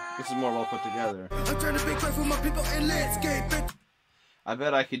track. This is more well put together. I'm trying to be grateful for my people in landscape. I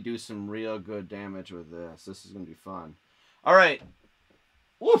bet I could do some real good damage with this. This is going to be fun. All right.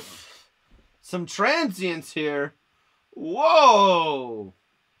 Woof. Some transients here. Whoa.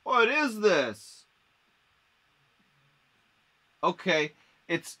 What is this? Okay.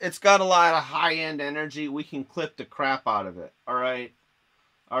 It's got a lot of high-end energy. We can clip the crap out of it. All right.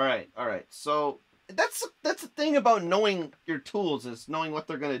 All right. All right. So that's the thing about knowing your tools, is knowing what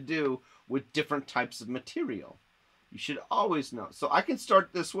they're going to do with different types of material. You should always know. So I can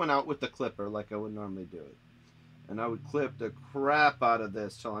start this one out with the clipper like I would normally do it. And I would clip the crap out of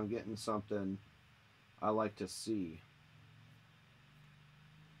this till I'm getting something I like to see.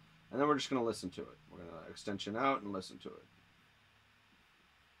 And then we're just going to listen to it. We're going to extension out and listen to it.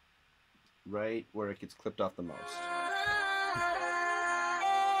 Right where it gets clipped off the most.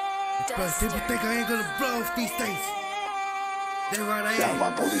 Because people think I ain't gonna blow off these things. They're right, I am.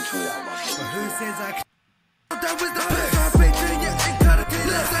 But who says I can't? That was the best. I'm painting you and cut it.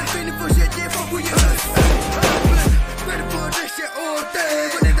 Less I'm feeling for shit, yeah, fuck with your ready for this shit all day.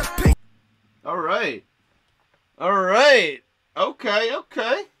 But in the pink. Alright. Alright. Okay,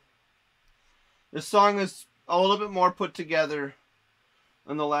 okay. This song is a little bit more put together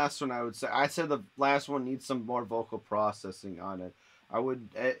than the last one, I would say. I said the last one needs some more vocal processing on it. I would,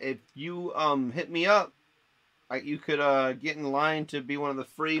 if you hit me up, you could get in line to be one of the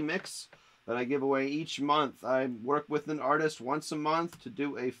free mix that I give away each month. I work with an artist once a month to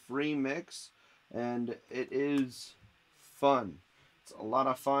do a free mix, and it is fun. It's a lot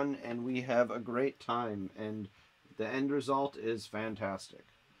of fun, and we have a great time, and the end result is fantastic.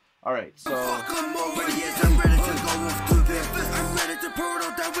 All right, so. I'm ready to go off to this. I'm ready to pour it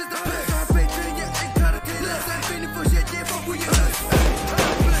out. That was the best. I'm painting you and cut it. Less I'm feeling for shit, yeah, fuck with your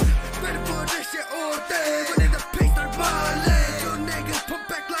ready for this shit all day. But in the pink, start balling. Your niggas pump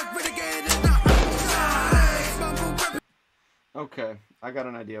back like renegade and outside. Okay, I got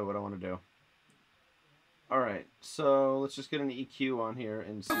an idea what I want to do. Alright, so let's just get an EQ on here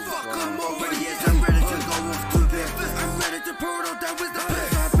and see what's going on. I'm ready to go off to this. I'm ready to pour it out. That was the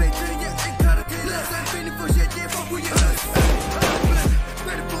best. I'm painting you and cut it. Less I'm feeling for shit, yeah, fuck with your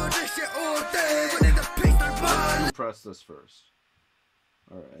ready for this shit all day. But in the pink, start balling. Press this first.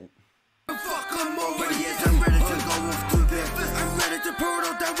 Alright. I'm ready to go off to this. I'm ready to pour it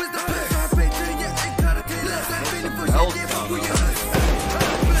out. That was the best. I'm painting you and cut it. Less I'm feeling for shit, yeah, fuck with your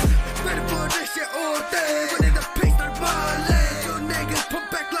ready for this shit all day. But in the pink, start balling. Your niggas pump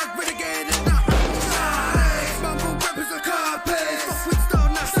back like renegade and outside. Mambo rappers are carpet. Fuck with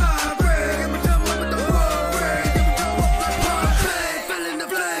stone, not sorry. Give me time with the worry. Give me time up like Pompeii. Fell in the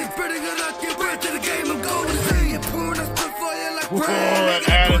flame, spreading it like you went to the game. I'm going to see you pouring us put fire like rain.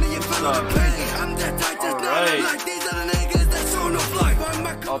 I'm that tight, just not like these other niggas that's on the flight.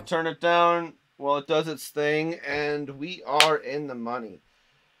 I'll turn it down while it does its thing, and we are in the money.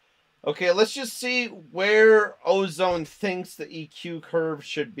 Okay, let's just see where Ozone thinks the EQ curve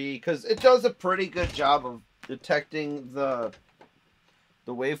should be, because it does a pretty good job of detecting the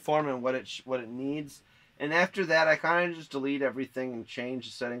waveform and what it needs. And after that, I kind of just delete everything and change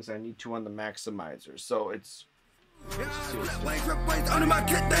the settings I need to on the maximizer. So it's. Under my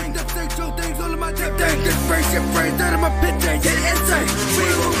kit thing, the sexual things on my tip thing. This spaceship brains out of my pit thing. Yeah, insane. We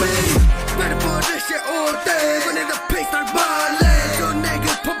will be ready for this shit all day. When in the pink, start balling. Your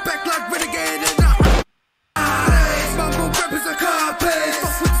niggas pump back like renegade and outside. Mambo rappers are carpet.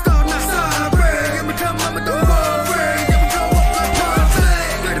 Fuck with stone, not sorry. Give me time, I'm with the worry. Give me go up like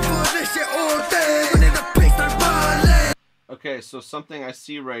Pompeii. Ready for this shit all day. When in the pink, start balling. Okay, so something I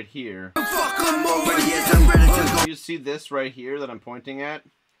see right here. Fuck, I'm already, yes, I'm ready to go. You see this right here that I'm pointing at?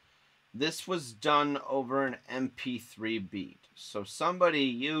 This was done over an MP3 beat. So somebody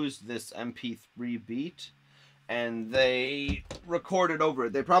used this MP3 beat and they recorded over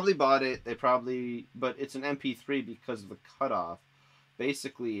it. They probably bought it. But it's an MP3 because of the cutoff.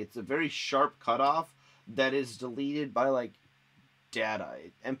 Basically, it's a very sharp cutoff that is deleted by like data.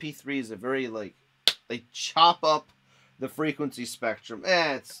 MP3 is a very like, they chop up the frequency spectrum.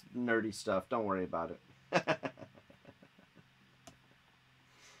 It's nerdy stuff. Don't worry about it.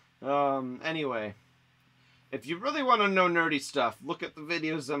 Anyway, if you really want to know nerdy stuff, look at the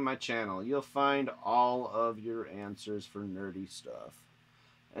videos on my channel. You'll find all of your answers for nerdy stuff.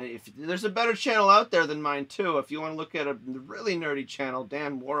 And if there's a better channel out there than mine too, if you want to look at a really nerdy channel,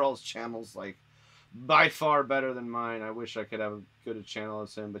 Dan Worrell's channel's like by far better than mine. I wish I could have as good a channel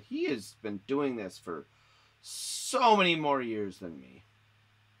as him, but he has been doing this for so many more years than me.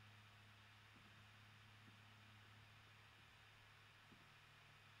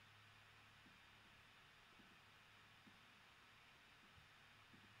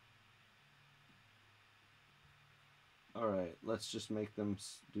 Alright, let's just make them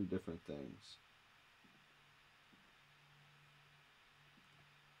do different things.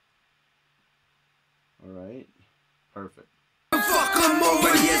 Alright, perfect. Fuck, I'm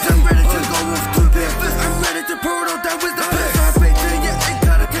already yes, I'm ready to go off to bed. I'm ready to pour out that with the best. I'm ready, yeah, ain't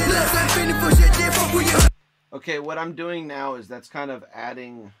gotta take less. I'm feeling for shit, yeah, fuck with you. Okay, what I'm doing now is that's kind of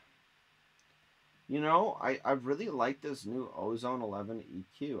adding... You know, I really like this new Ozone 11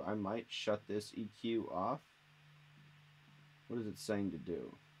 EQ. I might shut this EQ off. What is it saying to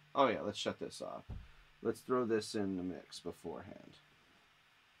do? Oh yeah, let's shut this off. Let's throw this in the mix beforehand.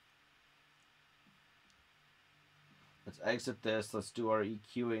 Let's exit this. Let's do our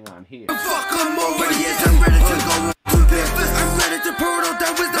EQing on here. Fuck, I'm already yes, I'm ready to go to bed. I'm ready to pour out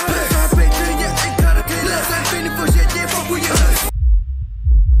that with the best. I'm ready, yeah, ain't gotta take less. I'm feeling for shit, yeah, fuck with you.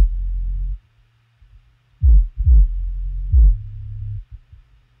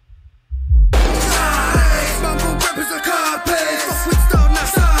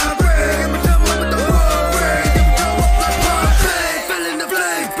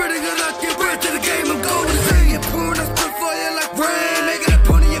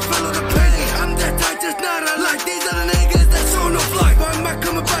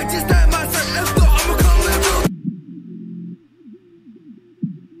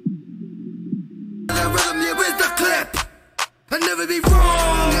 I'll never be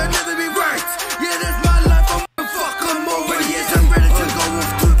wrong, I'll never be right. Yeah, that's my life. Fuck, I'm already yes, I'm ready to go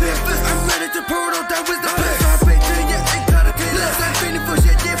off to bed. I'm ready to pour out that with the best. I'm ready, yeah, ain't gotta take less. I'm feeling for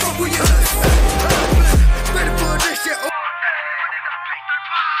shit, yeah, fuck with you. Ready for this shit.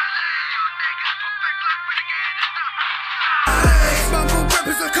 Mambo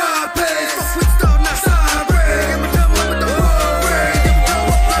rappers are carpets. Fuck with style, not siren. I'm done with the whole ring.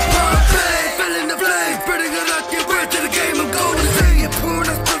 Fell in the flame, pretty good luck, get rid to the game. I'm going to say it, pouring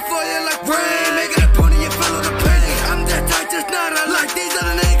us put fire like rain. Making a pony and follow the pain. I'm that tight, just not alike. These are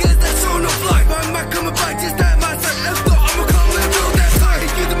the niggas that's on the flight. Why am I coming back? Just that mindset. Let's go, I'ma come and roll that side.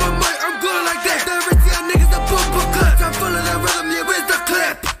 Using my mic, I'm going like that. The rich young niggas, the bumper clutch. I'm full of that rhythm, yeah, where's the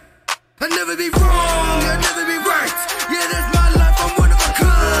clip? I'll never be wrong, I'll never be right. Yeah, that's my life, I'm one of a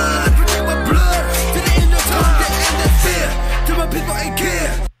kind. I protect my blood to the end of time, the end of fear. To my people ain't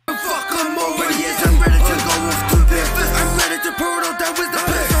care. Fuck, I'm already yes, I'm ready to go off to bed. I'm ready to pour out that with the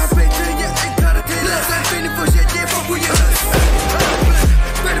best. I'm ready, yeah, ain't gotta take less. I'm feeling for shit, yeah, fuck with you.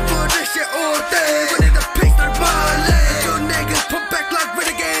 Ready for this shit all day. Ready to pick like my legs. Your niggas pump back like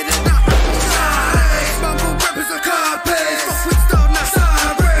renegade and not size. Mambo rappers are carpets. Fuck with style, not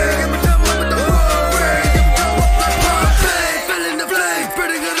siren. I'm done with the whole ring. Fell in the flame,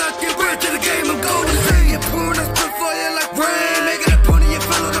 pretty good luck, get rid to the game. I'm going to say it, pouring us put fire like rain. Making a pony and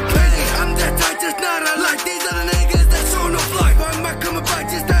follow the pain. I'm that tight, just not alike. These are the niggas that's on the flight. Why am I coming back?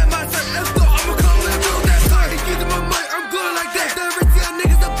 Just that mindset. Let's go, I'ma come and roll that side. Using my mic, I'm going like that. The rich young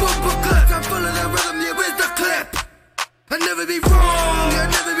niggas, the bumper clutch. I'm full of that rhythm, yeah, where's the clip? I'll never be wrong,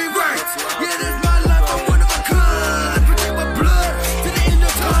 I'll never be right. Yeah, that's my life, I'm one of a kind. I protect my blood to the end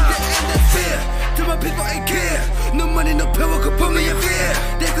of time, the end of fear. To my people ain't care. No money, no power could put me in fear.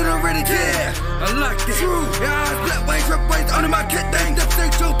 They could already care. I like it. True. Yeah, eyes, black waves, red waves, under my kit thing. The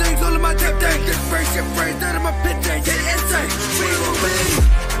sexual things, all of my tip thing. This brain shit, brains out of my pit thing. Yeah, insane. We will be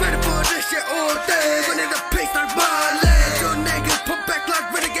ready for this shit all day. Running the pace like my legs. Your niggas pump back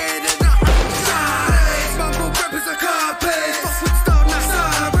like renegade and not size. Mambo rappers are carpets. Fuck with style, not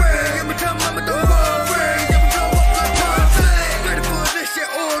siren. Every time I'm at the whole ring. Yeah, we go up like perfect. Ready for this shit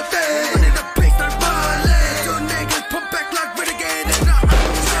all day. Running the pace like my legs. Your niggas pump back like renegade and not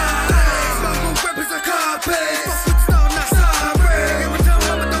size. Mambo rappers are carpets. Fuck with style, not siren. Every time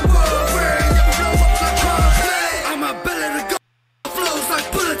I'm at the whole ring. Yeah, we go up like perfect. I'm a belly to go.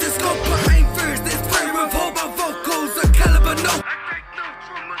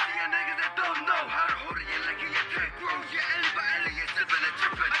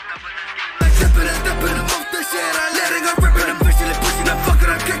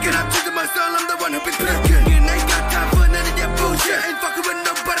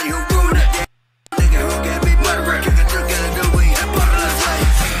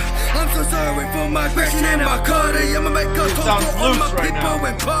 sounds loose right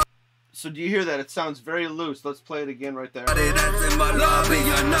now. So do you hear that? It sounds very loose. Let's play it again right there. That's in my lobby,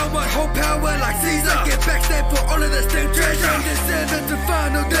 you know what? Whole power like Caesar. Get backstage for all of the same treasure. From the seven to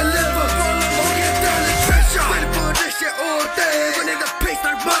final deliver. All get down the treasure. Waiting for this shit all day. Running the pace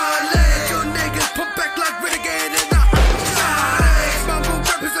like Marley. Your niggas pump back like renegade in the side. Mambo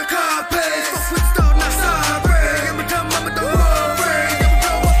rappers are carpets. Fuck with style, not sorry. Every time I'm don't worry.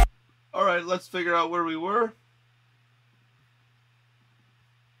 Alright, let's figure out where we were.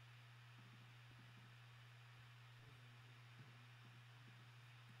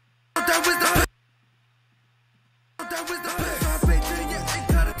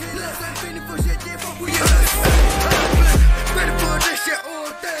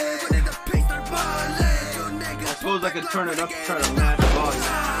 I suppose I could turn it up to try to match volume.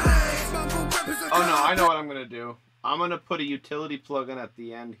 Oh no, I know what I'm going to do. I'm going to put a utility plug-in at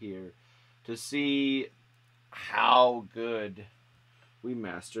the end here to see how good we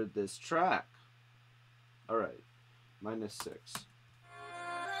mastered this track. Alright, -6.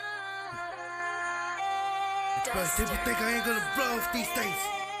 People think I ain't gonna blow off these things.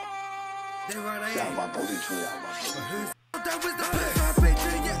 They right I am.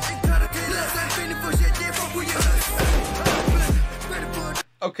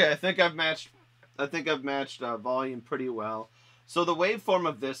 Okay, I think I've matched volume pretty well. So the waveform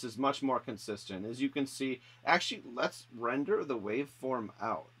of this is much more consistent. As you can see, actually, let's render the waveform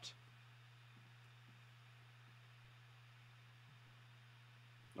out.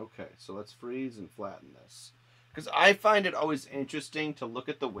 Okay, so let's freeze and flatten this. Because I find it always interesting to look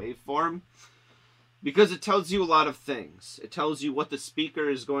at the waveform because it tells you a lot of things. It tells you what the speaker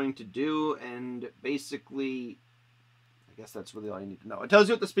is going to do, and basically, I guess that's really all you need to know. It tells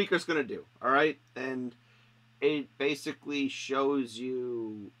you what the speaker is going to do, all right? And it basically shows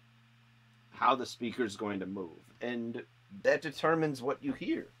you how the speaker is going to move, and that determines what you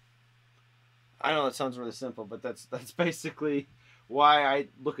hear. I know that sounds really simple, but that's basically why I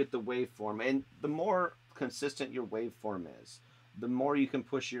look at the waveform. And the more consistent your waveform is, the more you can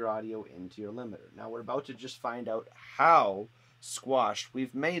push your audio into your limiter. Now we're about to just find out how squashed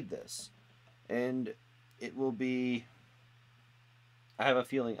we've made this, and it will be, I have a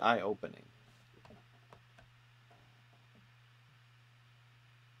feeling, eye-opening.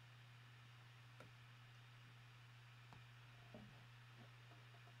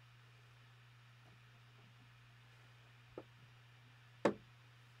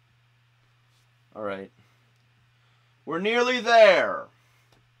 All right. We're nearly there.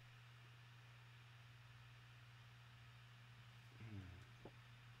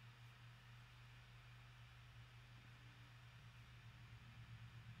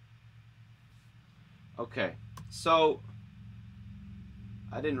 Okay, so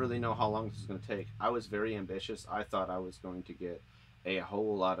I didn't really know how long this was going to take. I was very ambitious. I thought I was going to get a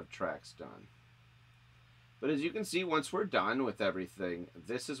whole lot of tracks done. But as you can see, once we're done with everything,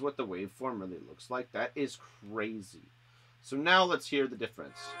 this is what the waveform really looks like. That is crazy. So now let's hear the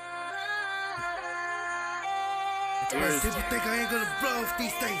difference.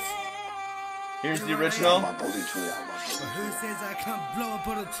 Here's the original. Who says I can't blow up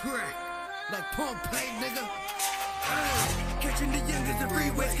on a track? Like Pompeii, nigga. Catching the youngest and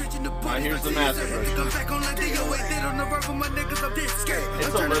freeways, catching the boys. Here's the master version. Come back on like they always did on the road for my niggas of this skate. It's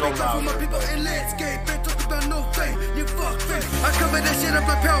a little louder. My people in landscape. They talk about no fame. You fuck fame. I cover that shit up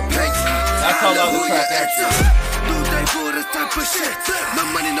like pound paint. That's how loud the track actually. Do they for this type of shit? No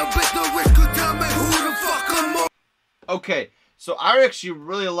money, no bitch, no risk. Good time, man. Who the fuck am I? Okay, so I actually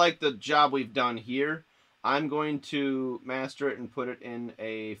really like the job we've done here. I'm going to master it and put it in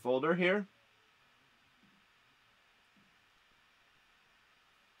a folder here.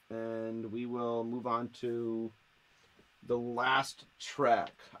 And we will move on to the last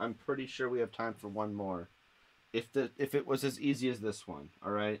track. I'm pretty sure we have time for one more. If it was as easy as this one,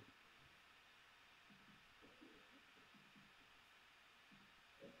 all right?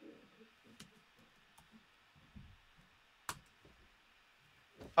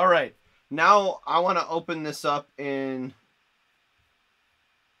 All right. Now I want to open this up in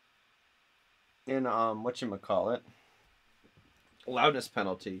whatchamacallit? Loudness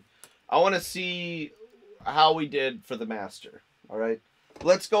penalty. I want to see how we did for the master. All right.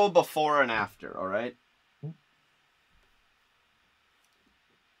 Let's go before and after. All right.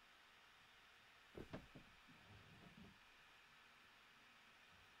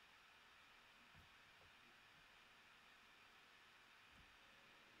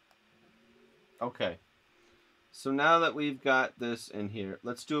 Okay. So now that we've got this in here,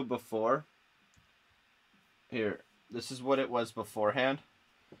 let's do a before. Here. This is what it was beforehand,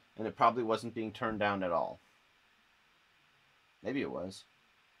 and it probably wasn't being turned down at all. Maybe it was.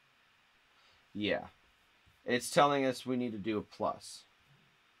 Yeah. It's telling us we need to do a plus.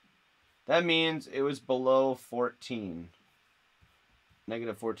 That means it was below 14.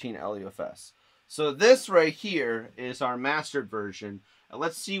 Negative 14 LUFS. So this right here is our mastered version.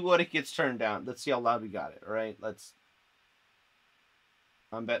 Let's see what it gets turned down. Let's see how loud we got it. All right,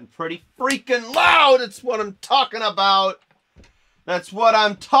 I'm betting pretty freaking loud. That's what I'm talking about. That's what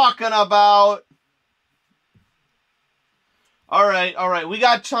I'm talking about. All right. We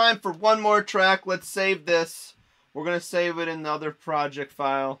got time for one more track. Let's save this. We're going to save it in the other project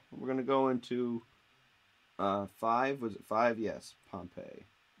file. We're going to go into 5. Was it 5? Yes, Pompeii.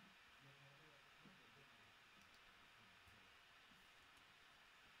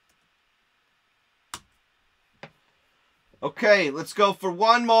 Okay, let's go for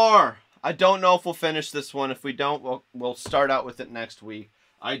one more. I don't know if we'll finish this one. If we don't, we'll start out with it next week.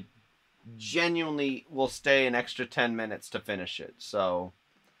 I genuinely will stay an extra 10 minutes to finish it. So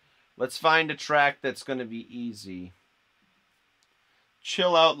let's find a track that's going to be easy.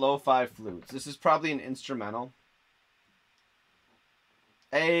 Chill out lo-fi flutes. This is probably an instrumental.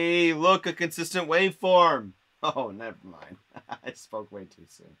 Hey, look, a consistent waveform. Oh, never mind. I spoke way too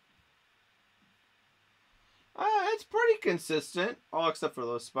soon. It's pretty consistent, all except for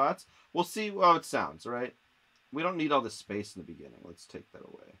those spots. We'll see how it sounds, right? We don't need all this space in the beginning. Let's take that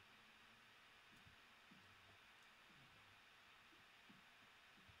away.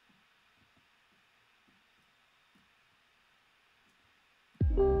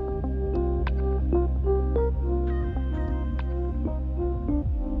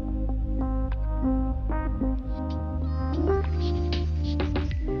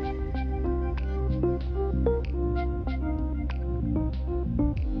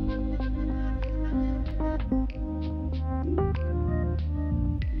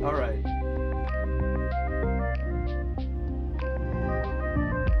 All right.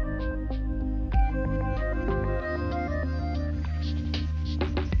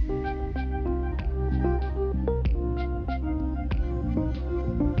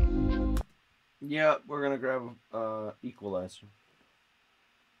 Yeah, we're gonna grab equalizer.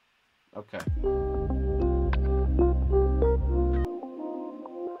 Okay.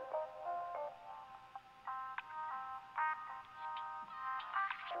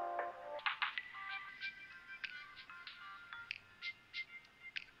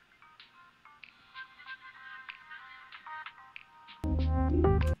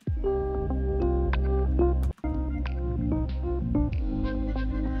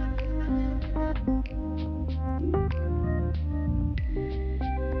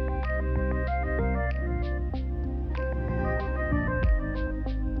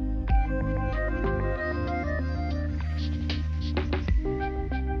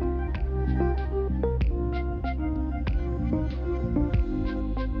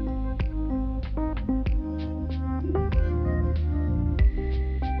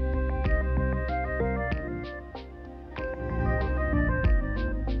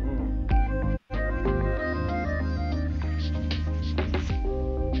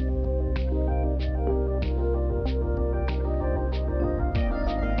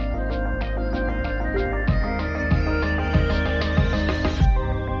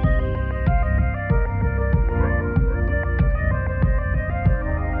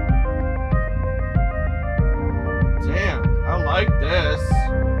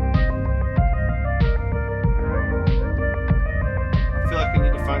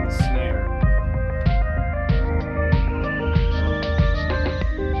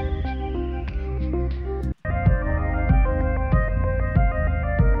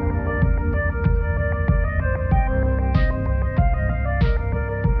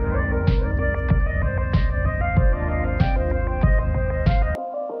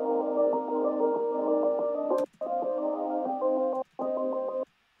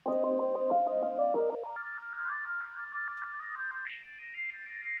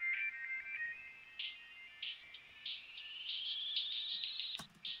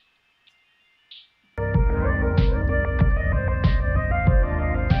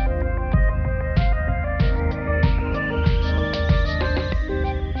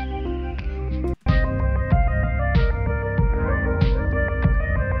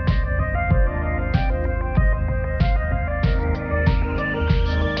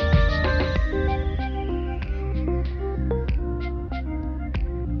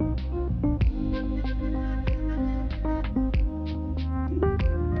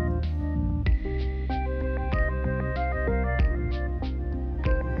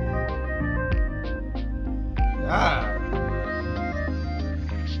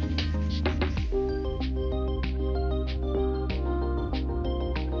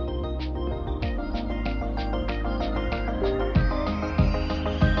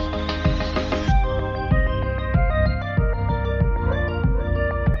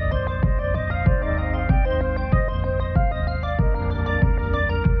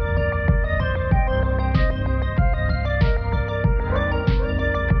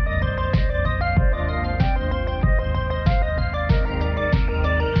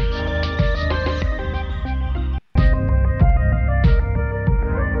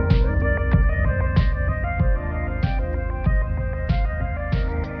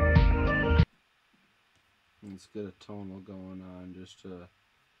 let's get a tonal going on, just a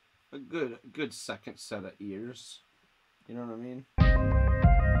good second set of ears. You know what I mean?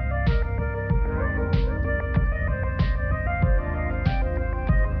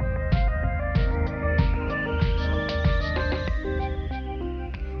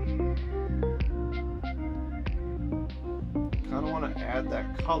 Kind of want to add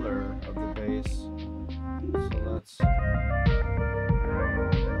that color of the bass, so let's.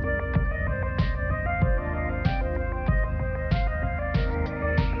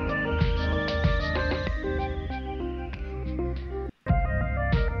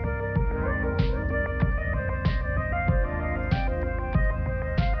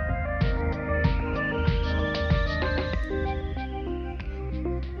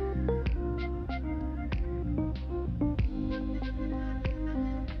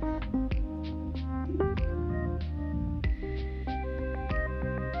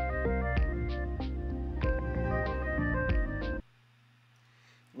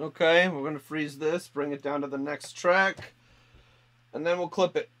 Okay, we're going to freeze this, bring it down to the next track, and then we'll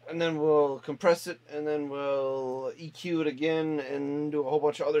clip it, and then we'll compress it, and then we'll EQ it again, and do a whole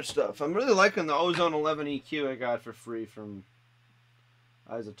bunch of other stuff. I'm really liking the Ozone 11 EQ I got for free from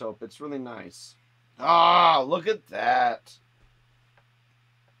Isotope. It's really nice. Ah, look at that.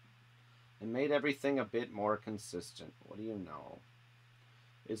 It made everything a bit more consistent. What do you know?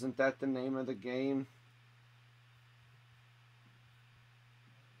 Isn't that the name of the game?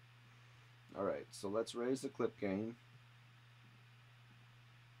 Alright, so let's raise the clip gain.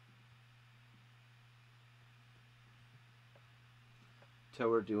 Till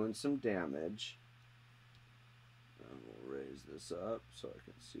we're doing some damage. And we'll raise this up so I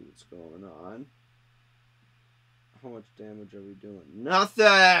can see what's going on. How much damage are we doing?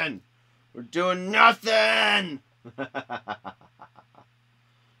 Nothing! We're doing nothing!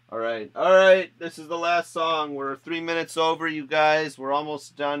 Alright, this is the last song. We're 3 minutes over, you guys. We're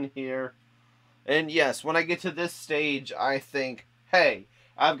almost done here. And yes, when I get to this stage, I think, hey,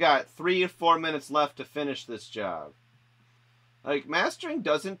 I've got 3 or 4 minutes left to finish this job. Like, mastering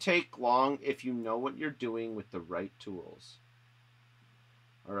doesn't take long if you know what you're doing with the right tools.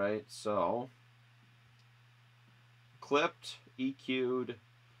 Alright, so, clipped, EQ'd,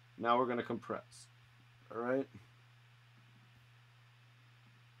 now we're going to compress. Alright?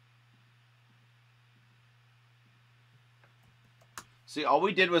 See, all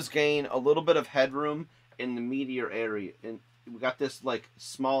we did was gain a little bit of headroom in the meatier area. And we got this, like,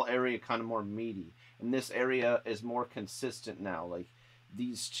 small area kind of more meaty. And this area is more consistent now. Like,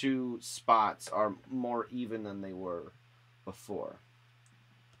 these two spots are more even than they were before.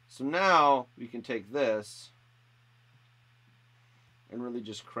 So now we can take this and really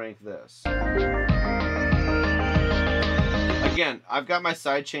just crank this. Again, I've got my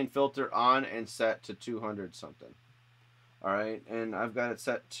sidechain filter on and set to 200 something. Alright, and I've got it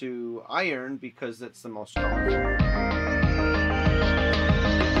set to iron because it's the most colorful.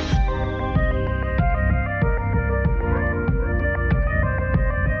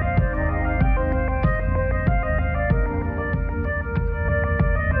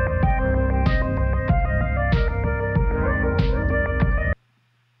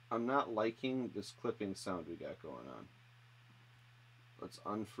 I'm not liking this clipping sound we got going on. Let's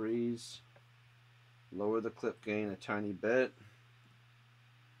unfreeze. Lower the clip gain a tiny bit.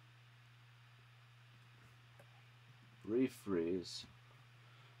 Refreeze.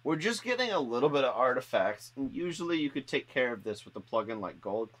 We're just getting a little bit of artifacts, and usually you could take care of this with a plugin like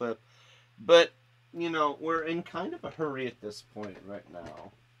Gold Clip, but you know, we're in kind of a hurry at this point right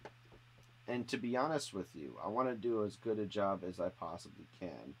now. And to be honest with you, I want to do as good a job as I possibly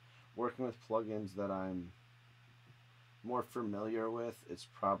can. Working with plugins that I'm more familiar with is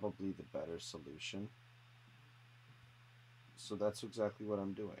probably the better solution. So that's exactly what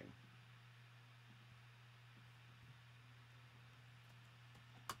I'm doing.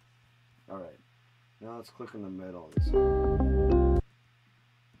 Alright, now let's click in the middle of this.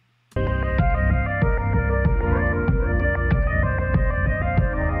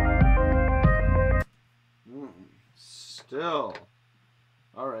 Still.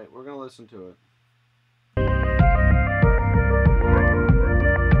 Alright, we're going to listen to it.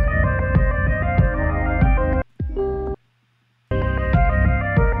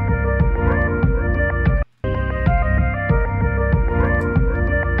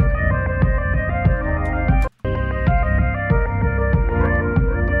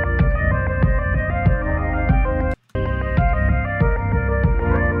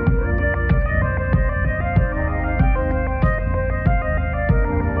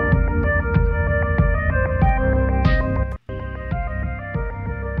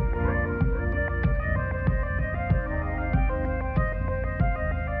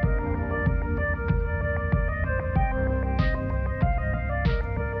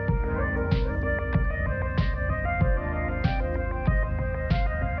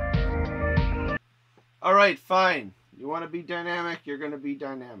 All right, fine. You want to be dynamic? You're going to be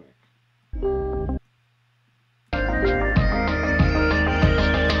dynamic.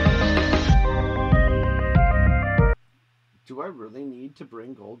 Do I really need to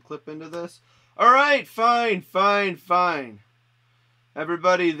bring Gold Clip into this? All right, fine.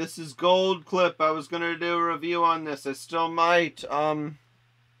 Everybody, this is Gold Clip. I was going to do a review on this. I still might.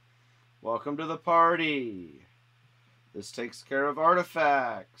 Welcome to the party. This takes care of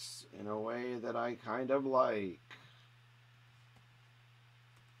artifacts in a way that I kind of like.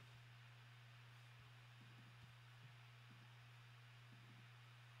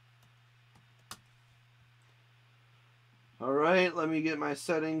 All right, let me get my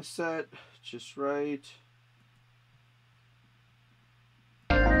settings set just right.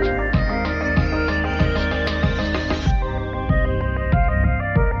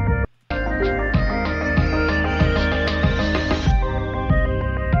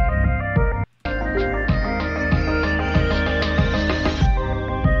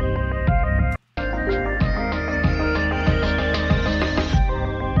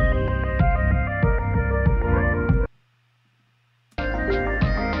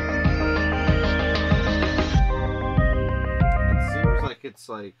 It's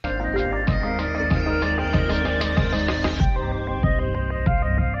like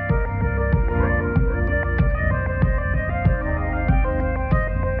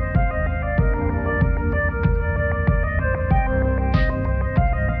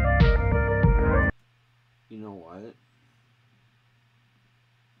you know what?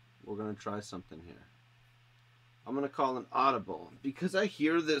 We're gonna try something here. I'm gonna call an audible because I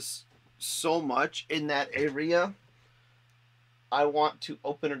hear this so much in that area. I want to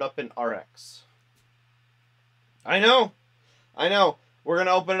open it up in RX. I know. We're going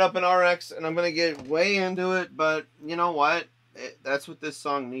to open it up in RX, and I'm going to get way into it, but you know what? That's what this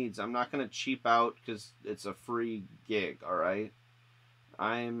song needs. I'm not going to cheap out because it's a free gig, all right?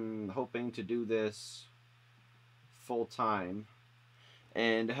 I'm hoping to do this full time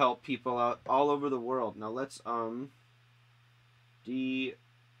and help people out all over the world. Now let's, D-clip?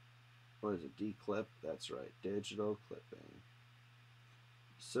 That's right, digital clipping.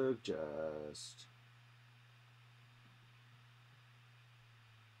 Suggest.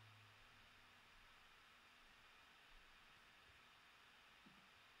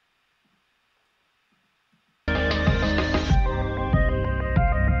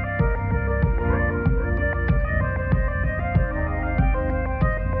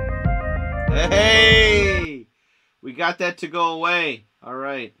 Hey! We got that to go away. All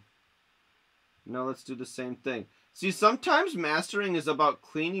right. Now let's do the same thing. See, sometimes mastering is about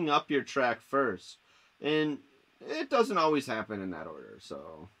cleaning up your track first. And it doesn't always happen in that order.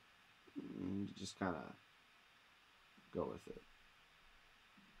 So, you just kind of go with it.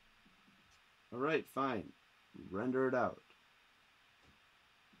 Alright, fine. Render it out.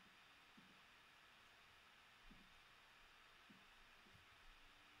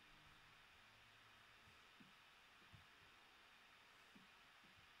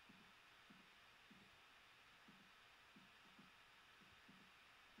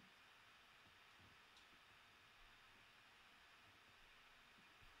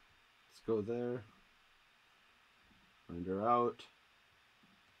 Go there, render out.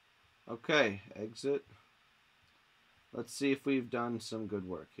 Okay, exit. Let's see if we've done some good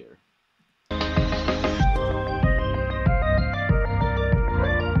work here.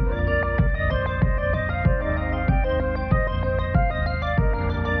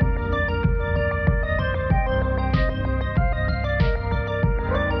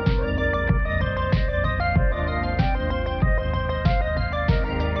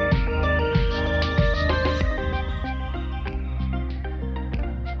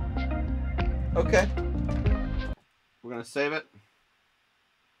 Okay, we're going to save it,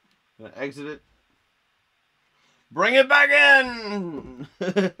 I'm going to exit it, bring it back in!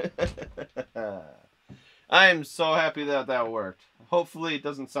 I am so happy that that worked. Hopefully it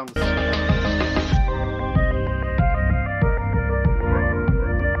doesn't sound the same.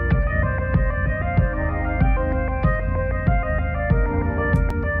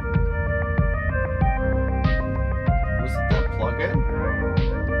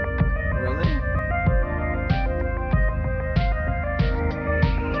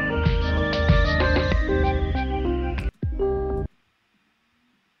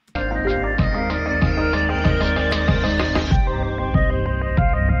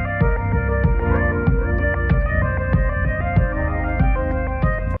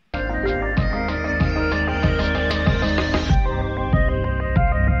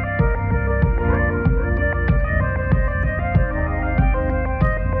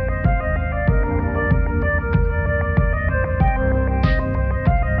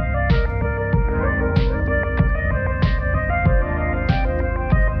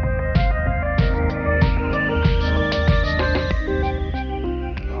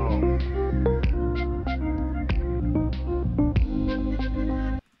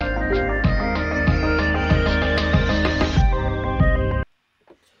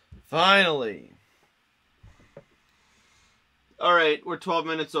 Finally. All right, we're 12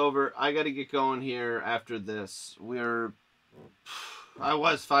 minutes over. I got to get going here after this. I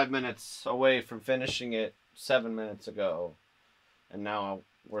was 5 minutes away from finishing it 7 minutes ago, and now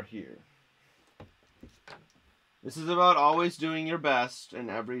we're here. This is about always doing your best in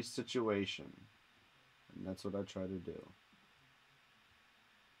every situation, and that's what I try to do.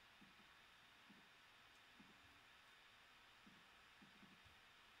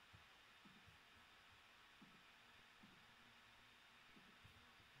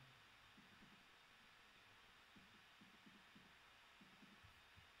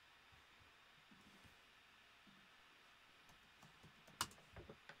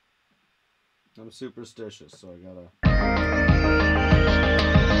 I'm superstitious, so I gotta...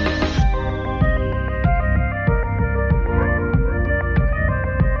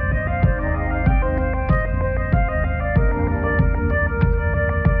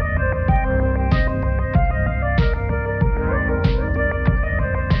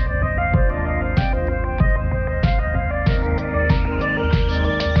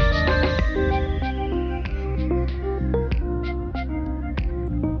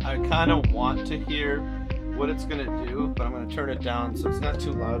 I kind of want to hear what it's gonna do, but I'm gonna turn it down so it's not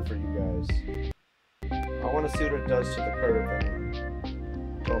too loud for you guys. I want to see what it does to the curve and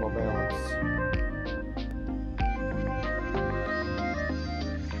tonal balance.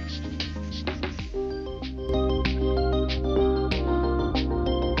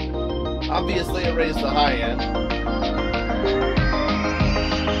 Obviously, it raised the high end.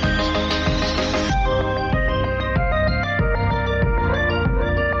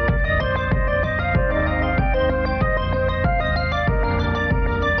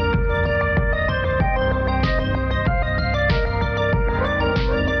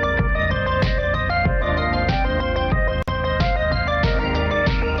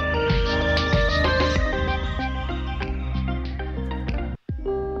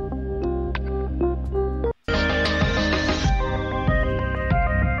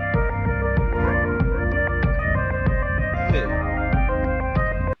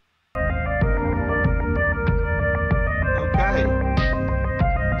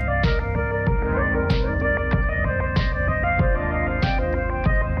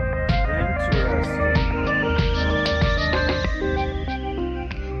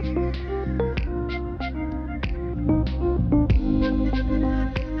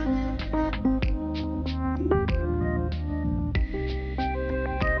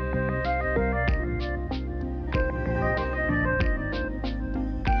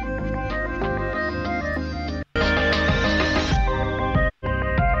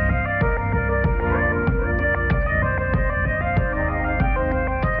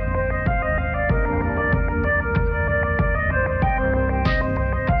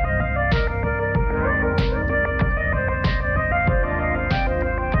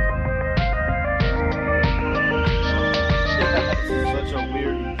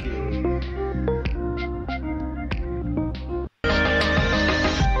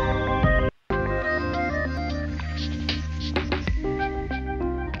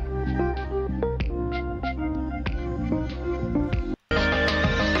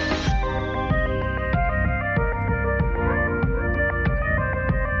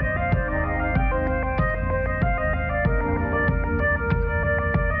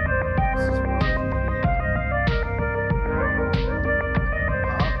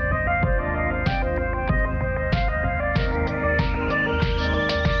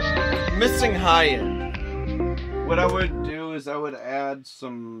 Missing high end. What I would do is I would add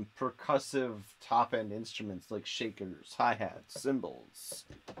some percussive top end instruments like shakers, hi-hats, cymbals.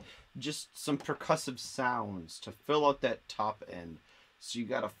 Just some percussive sounds to fill out that top end. So you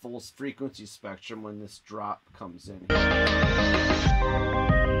got a full frequency spectrum when this drop comes in.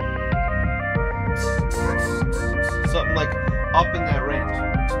 Something like up in that range.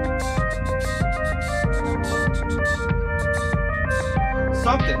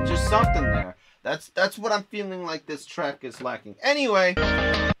 Something, just something there. That's what I'm feeling like this track is lacking. Anyway,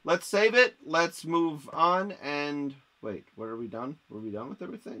 let's save it. Let's move on. And wait, what are we done? Were we done with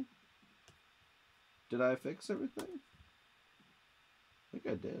everything? Did I fix everything? I think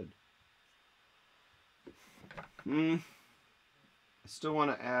I did. I still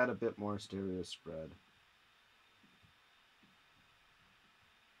want to add a bit more stereo spread.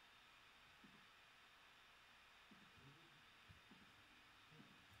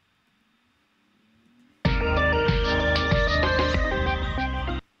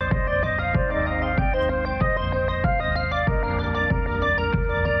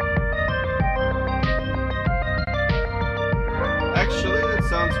 Actually, that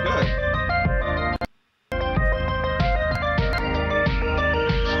sounds good.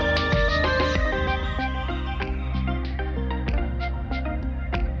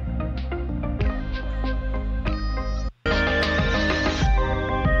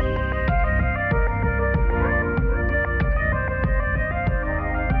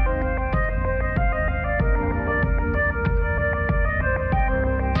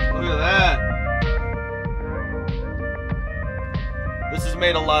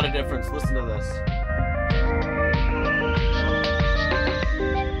 made a lot of difference. Listen to this.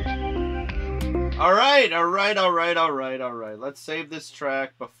 All right. Let's save this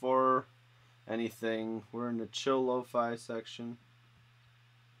track before anything. We're in the chill lo-fi section.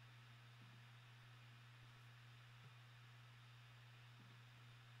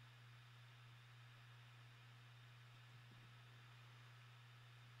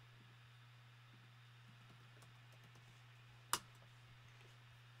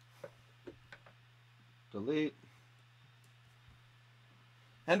 Delete.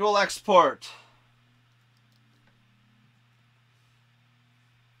 And we'll export.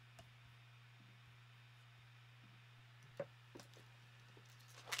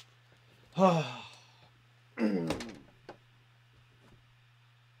 I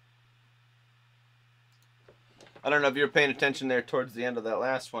don't know if you were paying attention there towards the end of that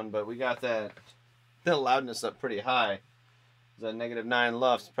last one, but we got the loudness up pretty high. That -9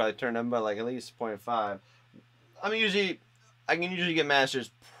 LUFS probably turned up by like at least 0.5. I can usually get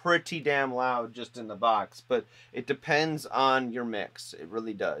masters pretty damn loud just in the box, but it depends on your mix. It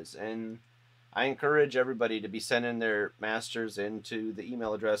really does. And I encourage everybody to be sending their masters into the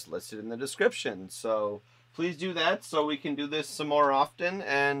email address listed in the description. So please do that so we can do this some more often,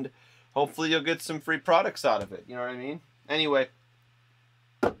 and hopefully you'll get some free products out of it. You know what I mean? Anyway,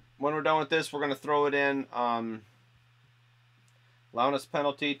 when we're done with this, we're going to throw it in loudness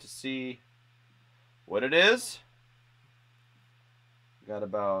penalty to see what it is. Got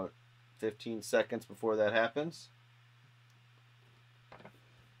about 15 seconds before that happens.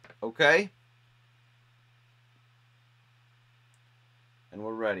 Okay. And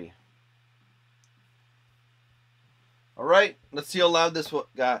we're ready. All right, let's see how loud this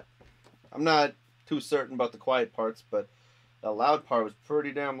got. I'm not too certain about the quiet parts, but the loud part was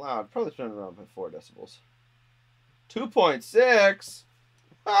pretty damn loud. Probably turned around by 4 decibels. 2.6?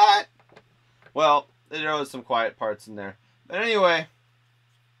 What? Well, there was some quiet parts in there. But anyway,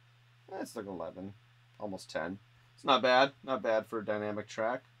 that's like 11, almost 10. It's not bad. Not bad for a dynamic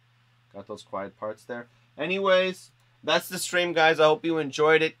track. Got those quiet parts there. Anyways, that's the stream, guys. I hope you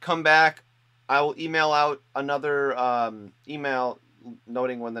enjoyed it. Come back. I will email out another email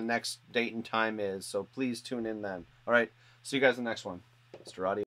noting when the next date and time is. So please tune in then. All right. See you guys in the next one. Mr. Audio.